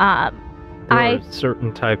 There I are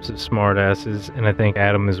certain types of smartasses, and I think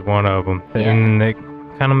Adam is one of them. Yeah. And it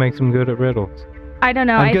kind of makes him good at riddles. I don't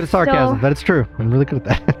know. I'm good at sarcasm. That is true. I'm really good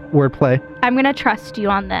at that. Wordplay. I'm gonna trust you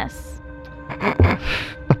on this.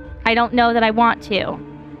 I don't know that I want to.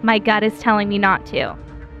 My gut is telling me not to.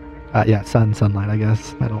 Yeah, sunlight, I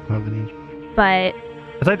guess. I don't have any. But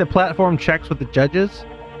It's like the platform checks with the judges,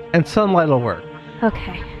 and sunlight will work.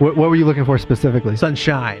 okay. What were you looking for specifically?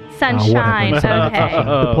 Sunshine. Sunshine. whatever. Okay.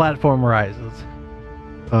 The platform rises.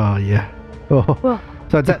 Oh, yeah. Oh. Whoa.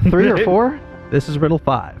 So it's at 3 or 4? This is riddle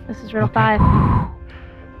 5. This is riddle Okay. 5.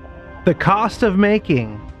 The cost of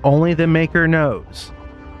making, only the maker knows.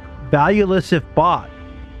 Valueless if bought,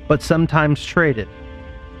 but sometimes traded.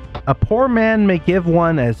 A poor man may give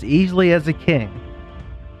one as easily as a king.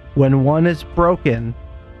 When one is broken,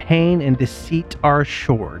 pain and deceit are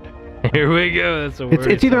assured. Here we go. That's a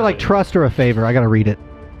word. It's either like trust or a favor. I gotta read it.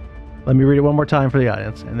 Let me read it one more time for the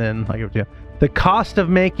audience, and then I'll give it to you. The cost of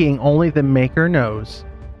making, only the maker knows.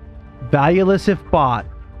 Valueless if bought,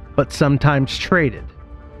 but sometimes traded.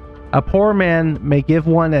 A poor man may give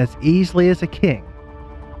one as easily as a king.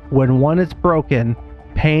 When one is broken,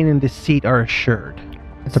 pain and deceit are assured.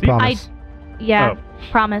 It's a See? promise. Yeah. Oh.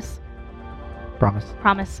 Promise.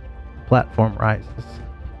 Promise. Platform rises.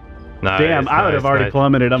 Nice, Damn, I would have already nice.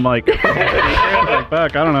 plummeted. I'm like, fuck, I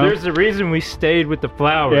don't know. There's a reason we stayed with the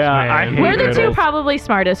flowers, Yeah, man. I hate We're the two riddles. probably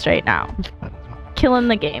smartest right now. Killing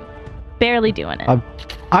the game. Barely doing it.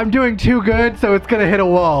 I'm doing too good, so it's gonna hit a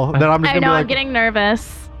wall. That I'm just I gonna know, be I'm like, getting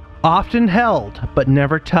nervous. Often held, but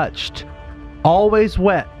never touched. Always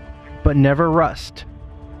wet, but never rust.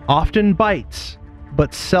 Often bites,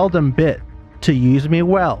 but seldom bit. To use me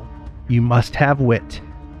well, you must have wit.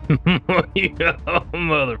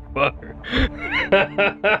 Motherfucker.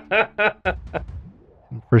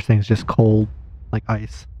 first thing's just cold, like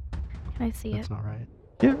ice. Can I see it? That's not right.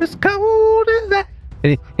 You're as cold as that.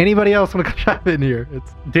 Anybody else want to chime in here?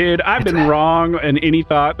 It's Dude, I've been wrong in any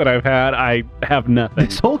thought that I've had. I have nothing.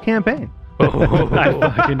 This whole campaign. I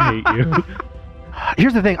fucking hate you.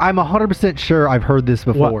 Here's the thing. I'm 100% sure I've heard this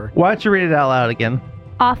before. Why don't you read it out loud again?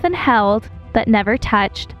 Often held, but never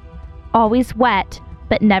touched. Always wet,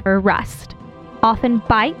 but never rust. Often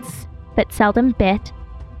bites, but seldom bit.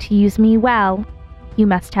 To use me well, you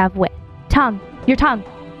must have wit. Tongue. Your tongue.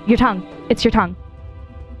 Your tongue. It's your tongue.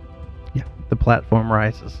 The platform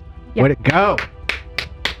rises. Yeah. Way to go.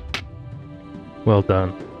 Well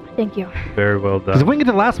done. Thank you. Very well Because if done. we can get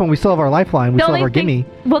to the last one, we still have our lifeline. We The still have only our gimme.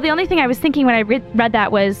 Well, the only thing I was thinking when I read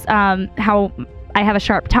that was how I have a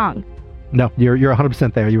sharp tongue. No, you're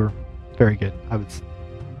 100% there. You were very good. I was.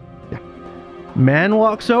 Man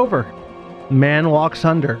walks over, man walks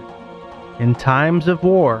under. In times of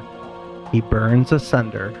war, he burns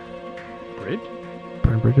asunder. Bridge?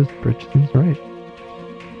 Burn bridges. Bridge seems right.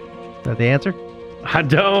 Is that the answer? I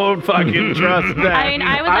don't fucking trust that. I mean,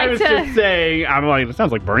 I would like was to- just saying, I'm like, it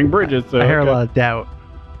sounds like burning bridges. So I hear a okay. lot of doubt.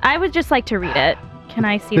 I would just like to read it. Can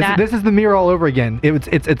I see that? This is the mirror all over again. It's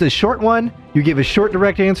a short one. You give a short,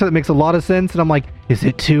 direct answer that makes a lot of sense, and I'm like, is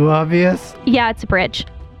it too obvious? Yeah, it's a bridge.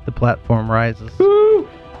 The platform rises. Woo!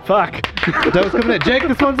 Fuck. That was coming in. Jake,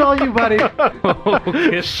 this one's all you, buddy. Oh,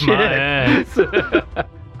 kiss my ass.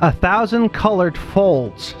 1,000 colored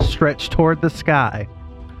folds stretch toward the sky,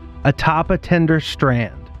 atop a tender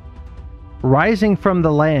strand, rising from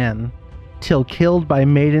the land till killed by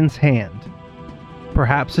maiden's hand.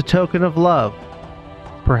 Perhaps a token of love,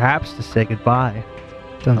 perhaps to say goodbye.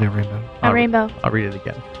 Sounds like a rainbow. A rainbow. I'll read it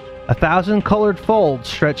again. 1,000 colored folds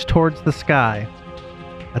stretch towards the sky,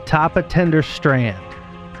 atop a tender strand,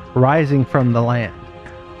 rising from the land,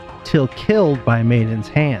 till killed by maiden's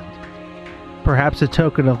hand. Perhaps a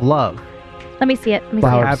token of love. Let me see it. Let me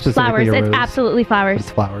Flowers, see it. specifically Flowers. a It's rose. absolutely flowers.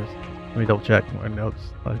 It's flowers. Let me double check my notes.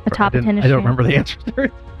 Atop a tender I don't strand. remember the answer.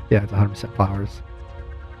 Yeah, it's 100% flowers.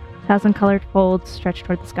 1,000 colored folds stretch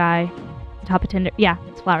toward the sky. Top of tinder. Yeah,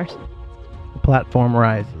 it's flowers. The platform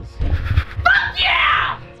rises.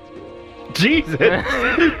 Jesus.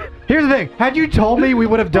 Here's the thing. Had you told me we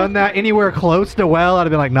would have done that anywhere close to well, I'd have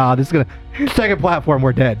been like, nah, this is gonna second platform,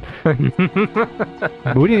 we're dead. But we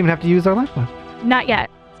didn't even have to use our lifeline. Not yet.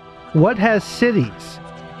 What has cities,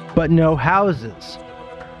 but no houses?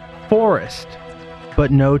 Forest,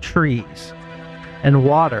 but no trees. And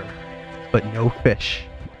water, but no fish.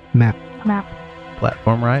 Map. Map.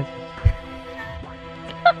 Platform rises.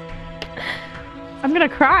 I'm gonna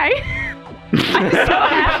cry. I'm so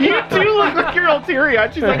happy. You do look like you're all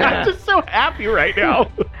teary-eyed. She's like, I'm just so happy right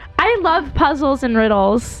now. I love puzzles and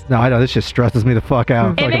riddles. No, I know this just stresses me the fuck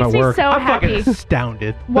out. It Like makes at me work. so I'm fucking happy.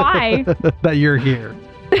 astounded Why? that you're here.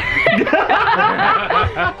 There we go.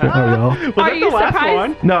 Was that you the last surprised?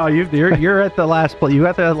 one? No, you're at the last play. You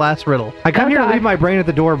got the last riddle. I come here to Okay. leave my brain at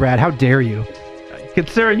the door, Brad. How dare you?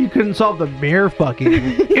 Considering you couldn't solve the mirror fucking.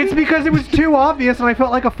 It's because it was too obvious and I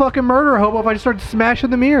felt like a fucking murder hobo if I just started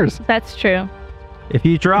smashing the mirrors. That's true. If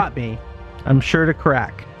you drop me, I'm sure to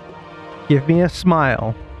crack. Give me a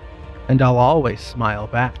smile, and I'll always smile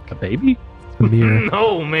back. A baby? It's a mirror.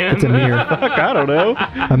 No, man. It's a mirror. Fuck, I don't know.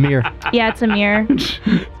 A mirror. Yeah, it's a mirror.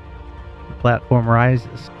 The platform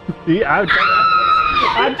rises. Yeah,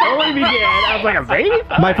 I totally began. I was like, a baby?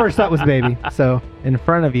 My first thought was baby, so In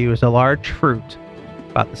front of you is a large fruit,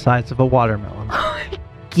 about the size of a watermelon.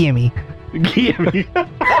 gimme. Gimme.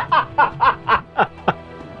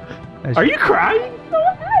 As Are you crying?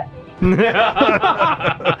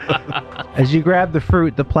 As you grab the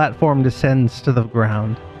fruit, the platform descends to the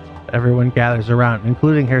ground. Everyone gathers around,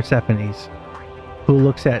 including Persephone's, who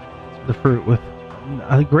looks at the fruit with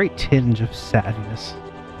a great tinge of sadness.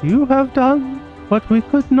 You have done what we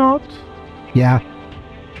could not. Yeah.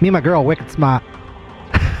 Me and my girl, wicked smart.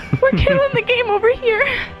 We're killing the game over here.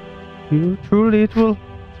 You truly it will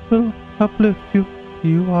uplift you.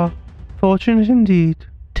 You are fortunate indeed.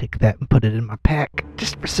 Take that and put it in my pack,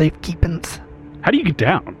 just for safekeepings. How do you get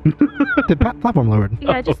down? The platform lowered.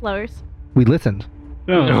 Yeah, it just lowers. We listened.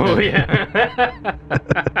 Oh, yeah.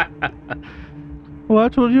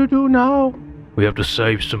 What will you do now? We have to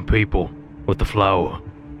save some people with the flower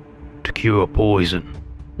to cure poison.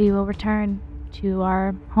 We will return to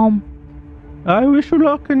our home. I wish you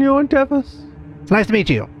luck in your endeavors. It's nice to meet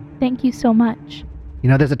you. Thank you so much. You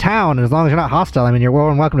know, there's a town, and as long as you're not hostile, I mean, you're more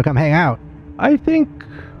than welcome to come hang out. I think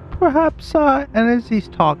perhaps, and as he's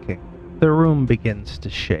talking, the room begins to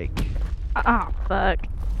shake Oh, fuck.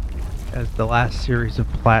 as the last series of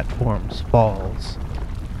platforms falls.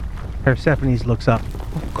 Persephone looks up.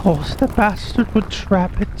 Of course, the bastard would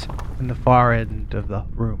trap it. And the far end of the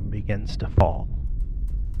room begins to fall.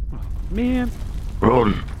 Man.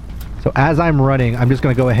 Run. So as I'm running, I'm just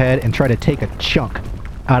going to go ahead and try to take a chunk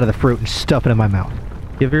out of the fruit and stuff it in my mouth.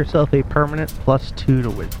 Give yourself a permanent +2 to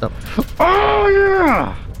wisdom. Oh,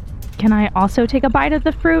 yeah. Can I also take a bite of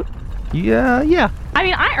the fruit? Yeah. I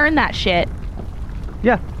mean, I earned that shit.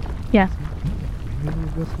 Yeah. Yeah.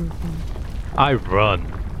 I run.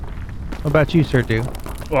 What about you, Sir Do?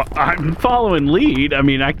 Well, I'm following lead. I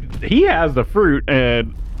mean, he has the fruit,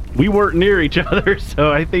 and we weren't near each other,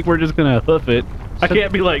 so I think we're just going to hoof it. I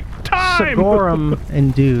can't be like, time! Sigorum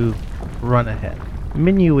and Do run ahead.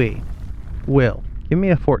 Minui, Will, give me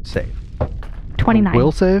a fort save. 29.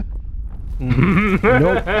 Will save?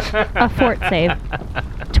 Nope. A fort save.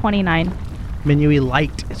 29. Minui,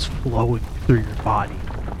 light is flowing through your body.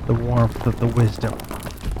 The warmth of the wisdom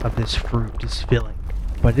of this fruit is filling.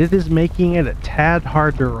 But it is making it a tad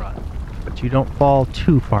hard to run. But you don't fall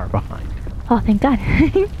too far behind. Oh, thank God.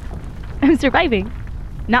 I'm surviving.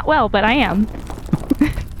 Not well, but I am.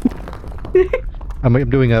 I'm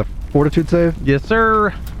doing a fortitude save. Yes,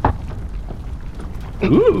 sir.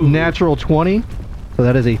 Ooh. Natural 20. So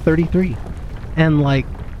that is a 33. And like,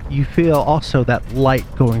 you feel also that light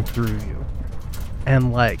going through you.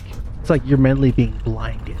 And like, it's like you're mentally being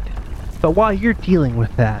blinded. But while you're dealing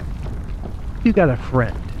with that, you got a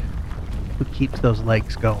friend who keeps those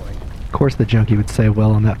legs going. Of course the junkie would say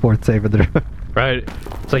well on that fourth save of the... Right?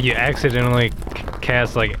 It's like you accidentally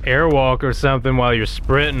cast like airwalk or something while you're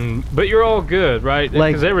sprinting, but you're all good, right?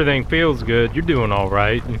 Like- Because everything feels good. You're doing all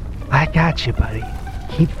right. I got you, buddy.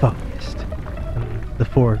 Keep focused. And the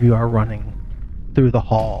four of you are running through the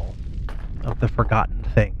hall of the forgotten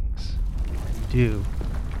things. And Do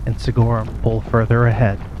and Sigorum pull further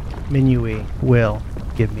ahead. Minui, Will,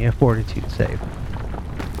 give me a fortitude save.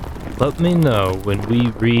 Let me know when we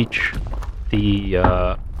reach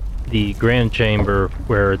the grand chamber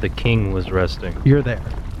where the king was resting, You're there.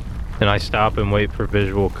 and I stop and wait for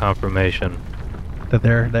visual confirmation That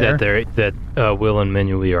they're there? that Will and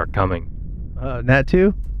Minui are coming. Nat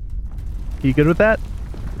 2? You good with that?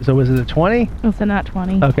 So was it a 20? It's a not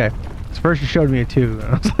 20. Okay. 'Cause first you showed me a 2. And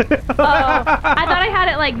I was like, Oh, I thought I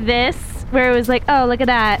had it like this, where it was like, oh, look at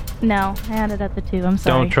that. No, I had it at the 2. I'm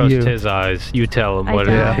sorry. Don't trust You. his eyes. You tell him I what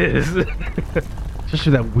don't. it is.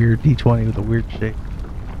 Especially that weird D20 with the weird shape.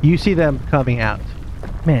 You see them coming out.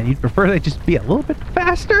 Man, you'd prefer they just be a little bit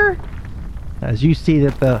faster? As you see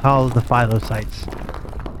that the Hall of the Phylocytes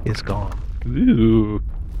is gone. Ooh.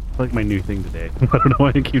 It's like my new thing today. I don't know why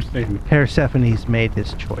I keep saying it. Persephone's made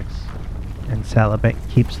this choice. And Salabank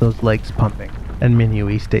keeps those legs pumping. And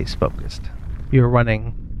Minui stays focused. You're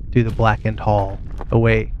running through the blackened hall,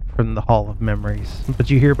 away from the Hall of Memories, but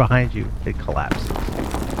you hear behind you it collapses.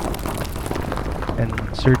 And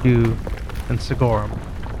Serdu and Sigorum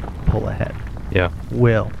pull ahead. Yeah.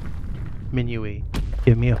 Will, Minui,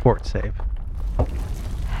 give me a fort save.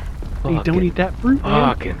 Hey, don't eat that fruit,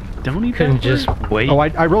 man. Fucking. Don't eat Couldn't that fruit. just wait. Oh,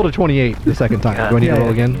 I rolled a 28 the second time. Do I need to roll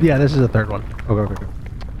again? Yeah, this is the third one. Okay.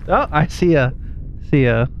 Oh, I see a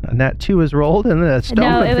nat 2 is rolled and a stone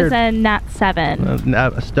No, it was appeared. a nat 7.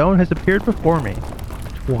 A stone has appeared before me.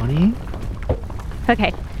 20?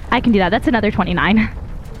 Okay, I can do that. That's another 29.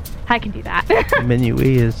 I can do that.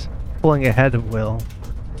 Minui is pulling ahead of Will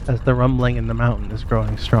as the rumbling in the mountain is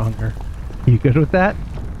growing stronger. You good with that?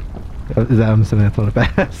 Is that I'm assuming that's on a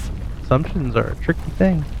pass? Assumptions are a tricky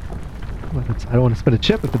thing. I don't want to spend a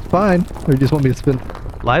chip if it's fine. Or you just want me to spend...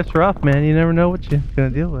 Life's rough, man. You never know what you're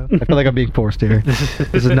gonna deal with. I feel like I'm being forced here. This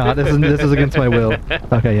is against my will.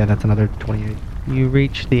 Okay, yeah, that's another 28. You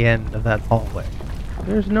reach the end of that hallway.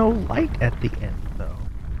 There's no light at the end, though.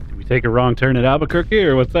 Did we take a wrong turn at Albuquerque,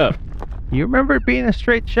 or what's up? You remember it being a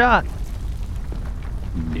straight shot.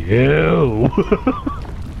 No.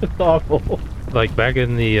 That's awful. Like back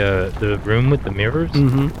in the room with the mirrors,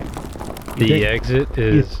 Mm-hmm. the exit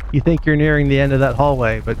is. You think you're nearing the end of that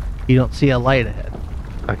hallway, but you don't see a light ahead.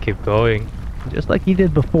 I keep going. Just like you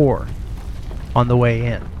did before, on the way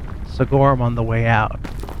in. Sigorum on the way out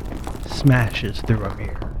smashes through a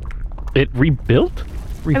mirror. It rebuilt?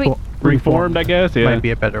 Reformed, I guess? Yeah. Might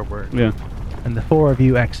be a better word. Yeah. And the four of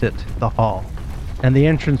you exit the hall. And the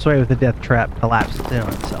entranceway with the death trap collapses in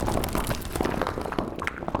on itself.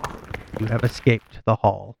 You have escaped the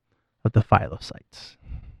hall of the Phylocytes.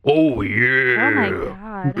 Oh Oh yeah! my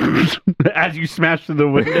god. As you smash through the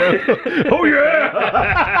window. Oh,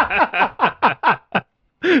 yeah!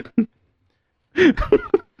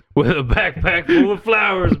 With a backpack full of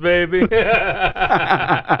flowers, baby.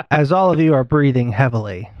 As all of you are breathing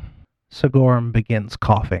heavily, Sigorum begins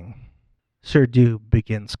coughing. Serdu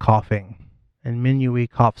begins coughing. And Minui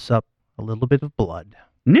coughs up a little bit of blood.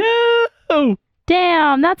 No!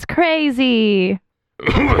 Damn, that's crazy.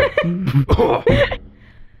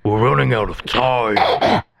 We're running out of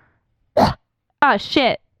time. Oh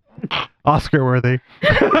shit. Oscar worthy.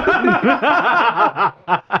 Thank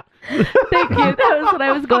you. That was what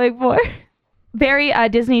I was going for. Very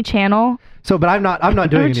Disney Channel. So, but I'm not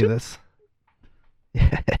doing any of this.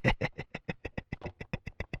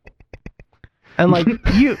 And like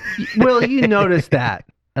you notice that.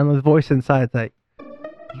 And the voice inside's like,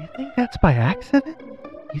 you think that's by accident?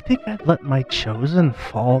 You think I'd let my chosen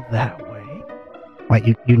fall that way? What,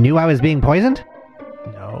 you knew I was being poisoned?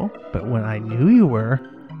 No, but when I knew you were,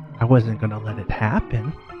 I wasn't gonna let it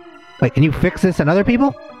happen. Wait, can you fix this in other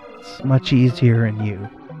people? It's much easier in you.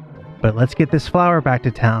 But let's get this flower back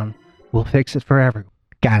to town. We'll fix it for everyone.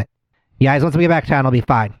 Got it. You guys, once we get back to town, I'll be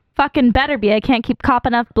fine. Fucking better be. I can't keep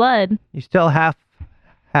copping up blood. You still have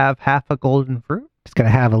half a golden fruit? Just gotta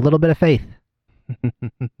have a little bit of faith.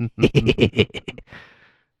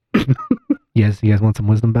 You guys want some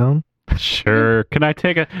wisdom bone? Sure. Can I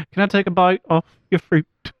take a bite off your fruit?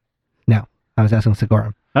 No, I was asking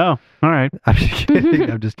Sigorum. Oh, all right. I'm just kidding.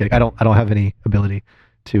 I'm just kidding. I don't have any ability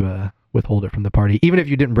to withhold it from the party, even if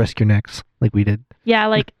you didn't risk your necks like we did. Yeah,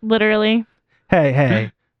 like literally.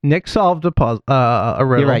 Hey. Nick solved a puzzle, a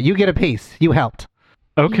riddle. You're right. You get a piece. You helped.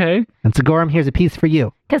 Okay. And Sigorum, here's a piece for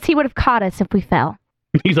you. Because he would have caught us if we fell.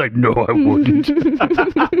 He's like, no, I wouldn't.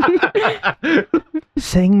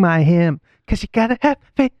 Sing my hymn, 'cause you gotta have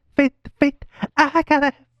faith. I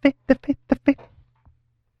gotta have faith.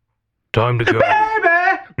 Time to go.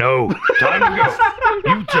 Baby! No, time to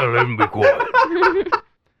go. You tell him to be quiet.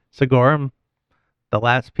 Sigorum, the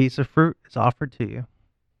last piece of fruit is offered to you.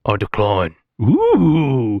 I decline.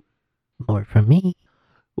 Ooh. More from me.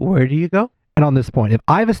 Where do you go? And on this point, if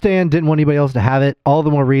Ivastan didn't want anybody else to have it, all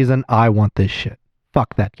the more reason I want this shit.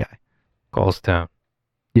 Fuck that guy. Callstown.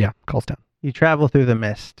 Yeah, Callstown. You travel through the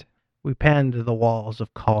mist. We pan to the walls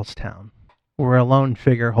of Callstown, where a lone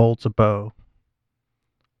figure holds a bow,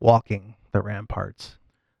 walking the ramparts.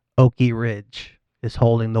 Oaky Ridge is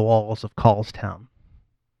holding the walls of Callstown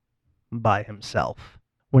by himself.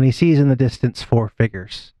 When he sees in the distance four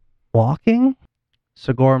figures walking,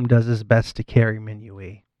 Sigorum does his best to carry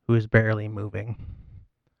Minui, who is barely moving.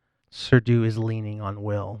 Serdu is leaning on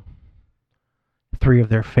Will. Three of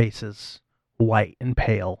their faces, white and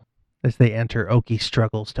pale. As they enter, Oki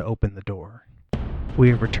struggles to open the door. We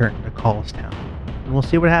have returned to Callstown, and we'll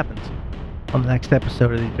see what happens on the next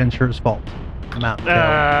episode of The Adventurer's Vault. Mountain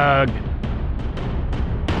Valley.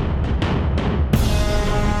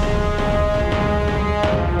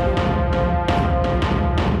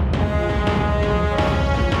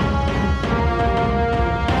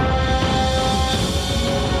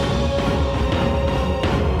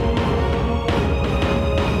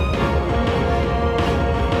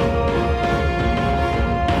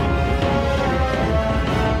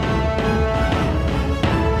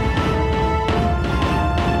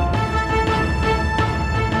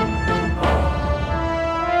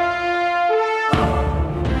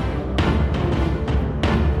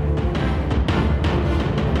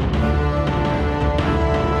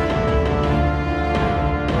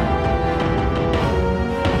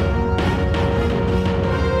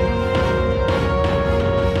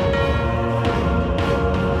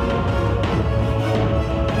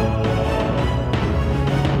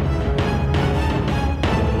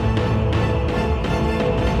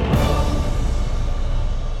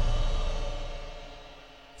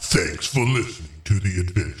 for listening to The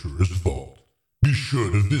Adventurer's Vault. Be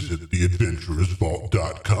sure to visit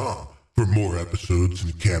theadventurersvault.com for more episodes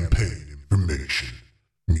and campaign information.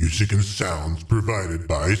 Music and sounds provided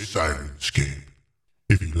by Sirenscape.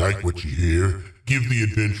 If you like what you hear, give The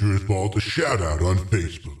Adventurer's Vault a shout out on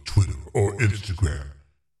Facebook, Twitter, or Instagram.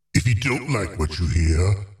 If you don't like what you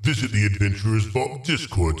hear, visit the Adventurer's Vault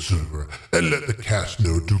Discord server and let the cast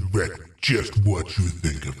know directly just what you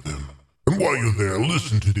think of them. And while you're there,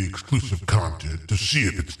 listen to the exclusive content to see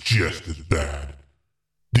if it's just as bad.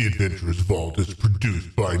 The Adventurer's Vault is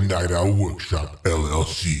produced by Night Owl Workshop,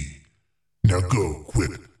 LLC. Now go,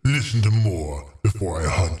 quick, listen to more before I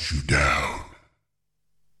hunt you down.